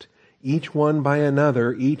oppressed, each one by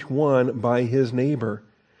another, each one by his neighbor.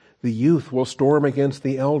 The youth will storm against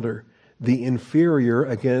the elder, the inferior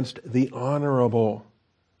against the honorable.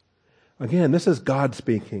 Again, this is God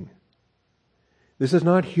speaking. This is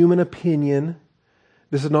not human opinion.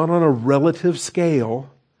 This is not on a relative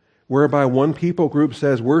scale, whereby one people group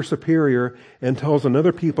says we're superior and tells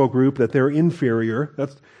another people group that they're inferior.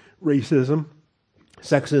 That's racism,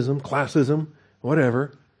 sexism, classism,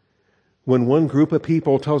 whatever. When one group of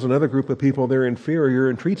people tells another group of people they're inferior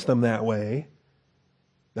and treats them that way,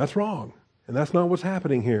 that's wrong. And that's not what's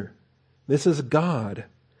happening here. This is God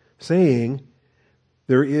saying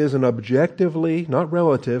there is an objectively, not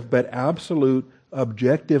relative, but absolute,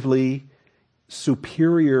 objectively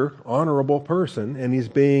superior, honorable person, and he's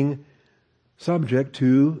being subject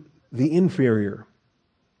to the inferior.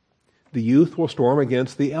 The youth will storm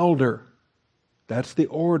against the elder. That's the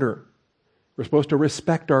order. We're supposed to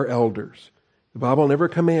respect our elders. The Bible never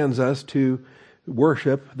commands us to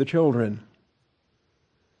worship the children.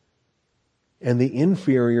 And the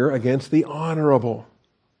inferior against the honorable.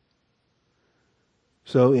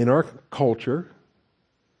 So in our culture,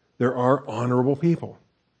 there are honorable people.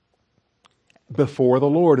 Before the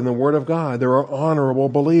Lord, in the Word of God, there are honorable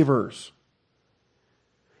believers.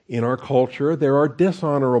 In our culture, there are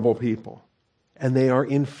dishonorable people. And they are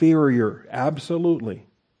inferior, absolutely.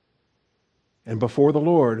 And before the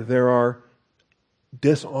Lord, there are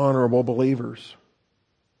dishonorable believers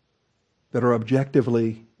that are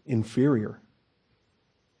objectively inferior.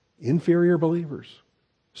 Inferior believers,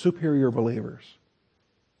 superior believers.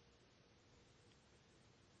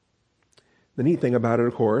 The neat thing about it,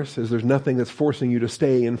 of course, is there's nothing that's forcing you to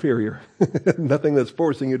stay inferior. Nothing that's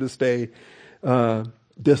forcing you to stay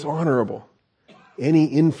dishonorable.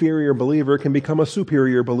 Any inferior believer can become a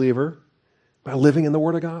superior believer by living in the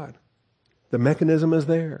Word of God. The mechanism is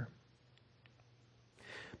there.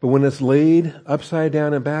 But when it's laid upside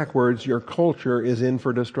down and backwards, your culture is in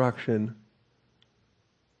for destruction.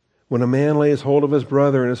 When a man lays hold of his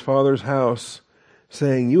brother in his father's house,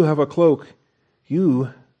 saying, "You have a cloak, you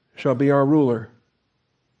shall be our ruler."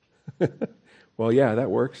 Well, yeah,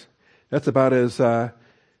 that works. That's about as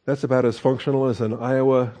functional as an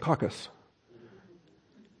Iowa caucus.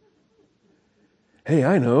 Hey,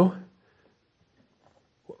 I know.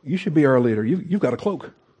 You should be our leader. You've got a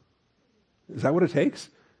cloak. Is that what it takes?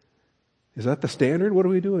 Is that the standard? What are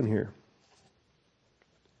we doing here?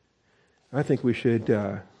 I think we should...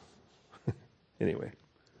 Anyway.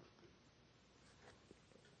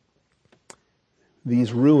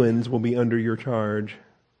 These ruins will be under your charge.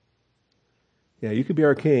 Yeah, you could be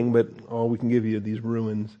our king, but all we can give you are these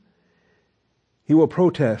ruins. He will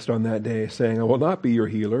protest on that day, saying, "I will not be your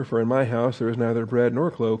healer, for in my house there is neither bread nor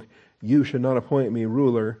cloak. You should not appoint me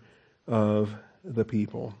ruler of the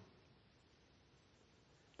people."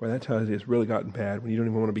 Boy, that tells you it's really gotten bad when you don't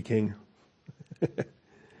even want to be king.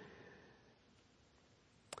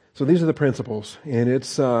 So these are the principles, and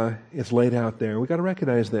it's laid out there. We've got to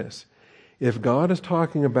recognize this. If God is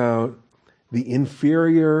talking about the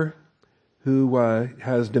inferior who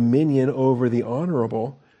has dominion over the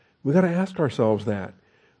honorable, we've got to ask ourselves that.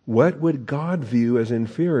 What would God view as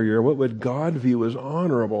inferior? What would God view as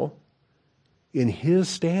honorable in His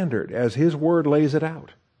standard, as His Word lays it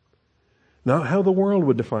out? Not how the world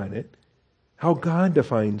would define it, how God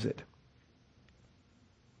defines it.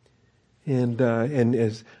 And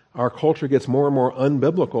as our culture gets more and more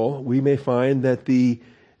unbiblical, we may find that the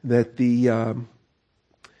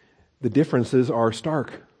differences are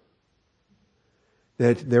stark.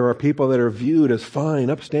 That there are people that are viewed as fine,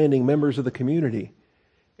 upstanding members of the community,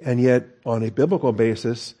 and yet on a biblical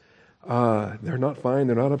basis, they're not fine,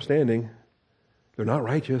 they're not upstanding, they're not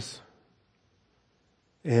righteous.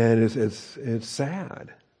 And it's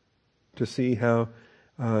sad to see how,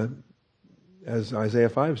 as Isaiah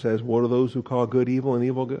 5 says, "Woe to those who call good evil and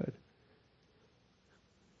evil good."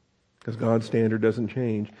 Because God's standard doesn't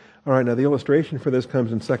change. All right, now the illustration for this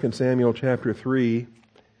comes in 2 Samuel chapter 3.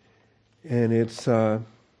 And it's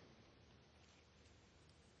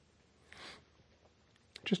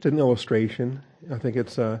just an illustration. I think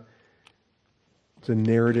it's a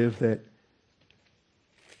narrative that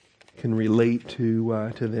can relate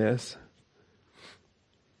to this.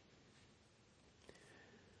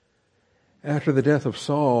 After the death of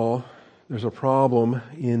Saul, there's a problem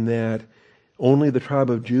in that only the tribe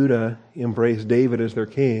of Judah embraced David as their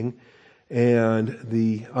king, and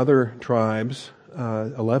the other tribes,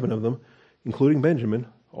 11 of them, including Benjamin,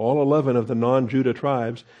 all 11 of the non-Judah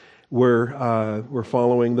tribes were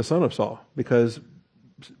following the son of Saul, because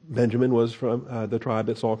Benjamin was from the tribe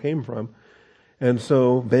that Saul came from. And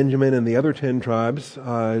so Benjamin and the other 10 tribes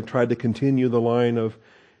tried to continue the line of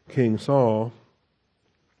King Saul.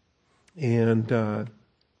 And I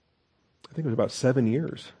think it was about 7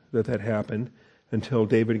 years that happened until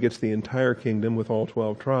David gets the entire kingdom with all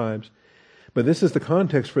 12 tribes. But this is the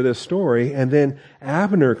context for this story. And then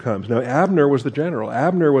Abner comes. Now, Abner was the general.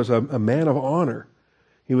 Abner was a man of honor.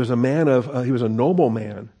 He was he was a noble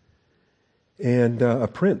man and a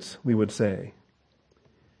prince, we would say.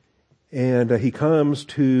 And he comes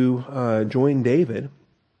to join David.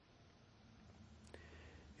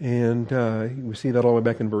 And we see that all the way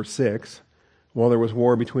back in verse 6. While there was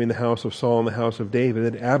war between the house of Saul and the house of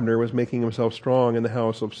David, Abner was making himself strong in the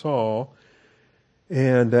house of Saul.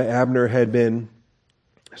 And Abner had been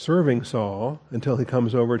serving Saul until he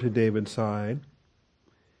comes over to David's side.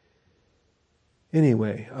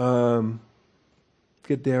 Anyway,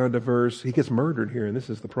 get down to he gets murdered here, and this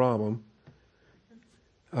is the problem.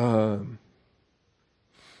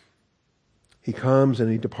 He comes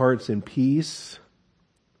and he departs in peace.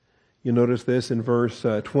 You notice this in verse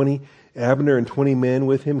 20. Abner and 20 men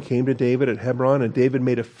with him came to David at Hebron, and David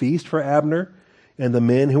made a feast for Abner and the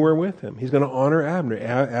men who were with him. He's going to honor Abner.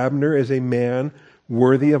 Abner is a man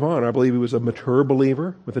worthy of honor. I believe he was a mature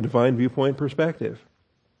believer with a divine viewpoint perspective.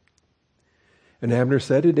 And Abner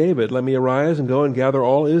said to David, let me arise and go and gather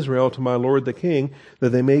all Israel to my lord the king, that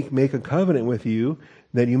they may make a covenant with you,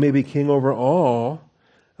 that you may be king over all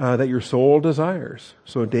that your soul desires.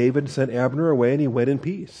 So David sent Abner away, and he went in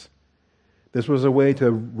peace. This was a way to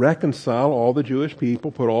reconcile all the Jewish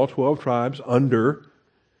people, put all 12 tribes under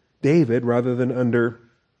David rather than under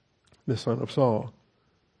the son of Saul.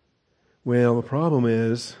 Well, the problem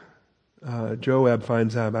is Joab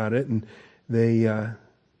finds out about it, and they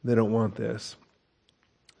don't want this.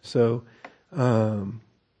 So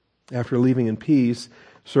after leaving in peace,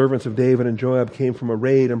 servants of David and Joab came from a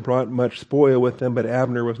raid and brought much spoil with them, but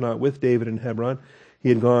Abner was not with David in Hebron. He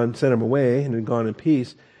had sent him away, and had gone in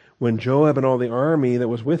peace. When Joab and all the army that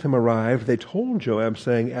was with him arrived, they told Joab,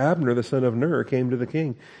 saying, Abner the son of Ner came to the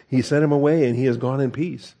king. He sent him away, and he has gone in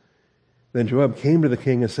peace. Then Joab came to the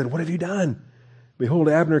king and said, what have you done? Behold,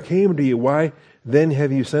 Abner came to you. Why then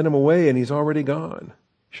have you sent him away, and he's already gone?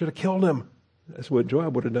 You should have killed him. That's what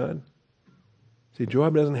Joab would have done. See,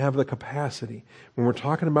 Joab doesn't have the capacity. When we're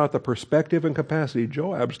talking about the perspective and capacity,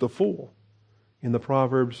 Joab's the fool in the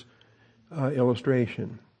Proverbs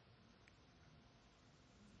illustration.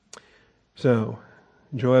 So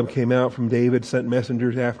Joab came out from David, sent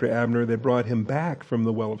messengers after Abner. They brought him back from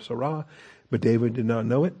the well of Sirah, but David did not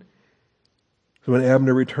know it. So when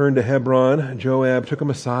Abner returned to Hebron, Joab took him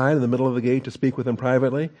aside in the middle of the gate to speak with him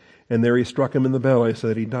privately, and there he struck him in the belly so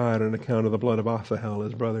that he died on account of the blood of Asahel,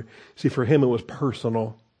 his brother. See, for him it was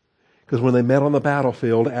personal, because when they met on the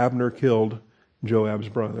battlefield, Abner killed Joab's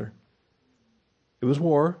brother. It was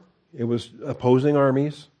war. It was opposing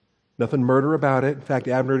armies. Nothing murder about it. In fact,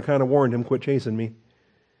 Abner had kind of warned him, quit chasing me.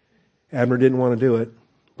 Abner didn't want to do it,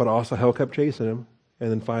 but Asahel kept chasing him, and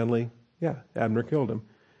then finally, Abner killed him.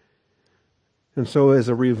 And so as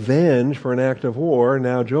a revenge for an act of war,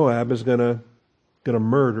 now Joab is going to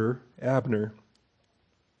murder Abner.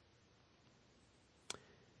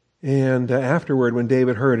 And afterward, when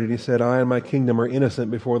David heard it, he said, I and my kingdom are innocent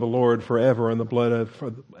before the Lord forever on the blood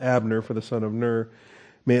of Abner for the son of Ner.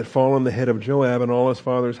 May it fall on the head of Joab and all his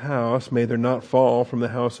father's house. May there not fall from the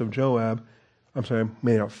house of Joab.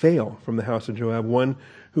 May not fail from the house of Joab one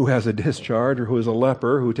who has a discharge, or who is a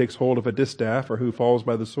leper, who takes hold of a distaff, or who falls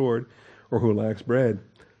by the sword, or who lacks bread.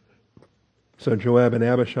 So Joab and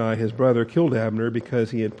Abishai, his brother, killed Abner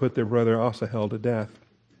because he had put their brother Asahel to death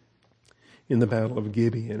in the battle of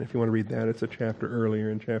Gibeon. If you want to read that, it's a chapter earlier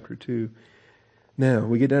in chapter 2. Now,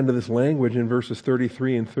 we get down to this language in verses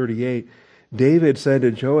 33 and 38. David said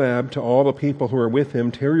to Joab, to all the people who are with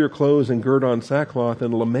him, tear your clothes and gird on sackcloth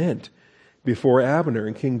and lament before Abner.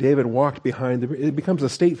 And King David walked behind it becomes a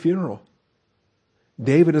state funeral.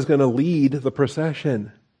 David is going to lead the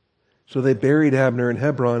procession. So they buried Abner in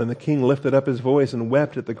Hebron, and the king lifted up his voice and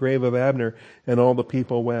wept at the grave of Abner, and all the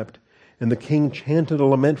people wept. And the king chanted a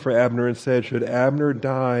lament for Abner and said, should Abner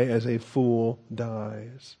die as a fool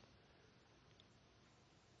dies?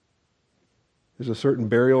 There's a certain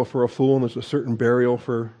burial for a fool, and there's a certain burial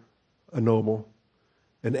for a noble.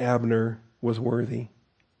 And Abner was worthy.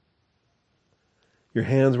 Your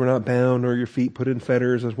hands were not bound, nor your feet put in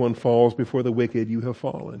fetters, as one falls before the wicked, you have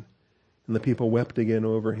fallen. And the people wept again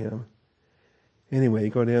over him. Anyway, you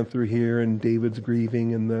go down through here, and David's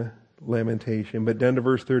grieving and the lamentation. But down to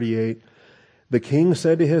verse 38, the king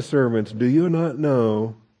said to his servants, do you not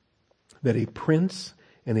know that a prince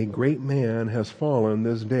and a great man has fallen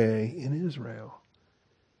this day in Israel?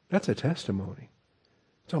 That's a testimony.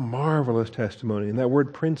 It's a marvelous testimony. And that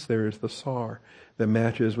word prince there is the sar that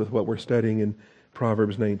matches with what we're studying in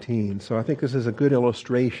Proverbs 19. So I think this is a good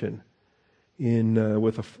illustration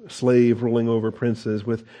with a slave ruling over princes,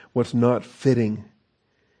 with what's not fitting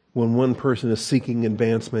when one person is seeking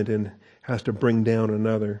advancement and has to bring down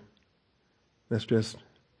another. That's just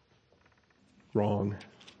wrong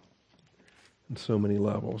on so many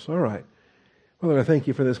levels. All right. Father, I thank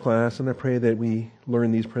you for this class, and I pray that we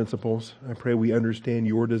learn these principles. I pray we understand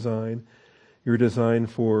your design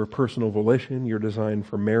for personal volition, your design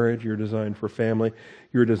for marriage, your design for family,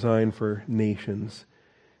 your design for nations.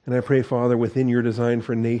 And I pray, Father, within your design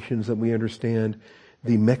for nations that we understand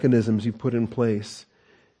the mechanisms you put in place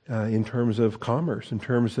in terms of commerce, in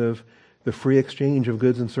terms of the free exchange of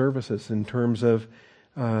goods and services, in terms of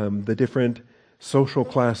the different social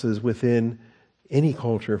classes within any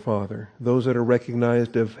culture, Father, those that are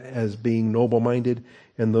recognized as being noble-minded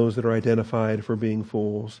and those that are identified for being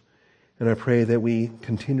fools. And I pray that we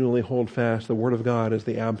continually hold fast the Word of God as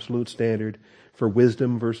the absolute standard for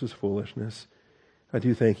wisdom versus foolishness. I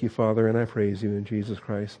do thank you, Father, and I praise you in Jesus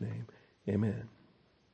Christ's name. Amen.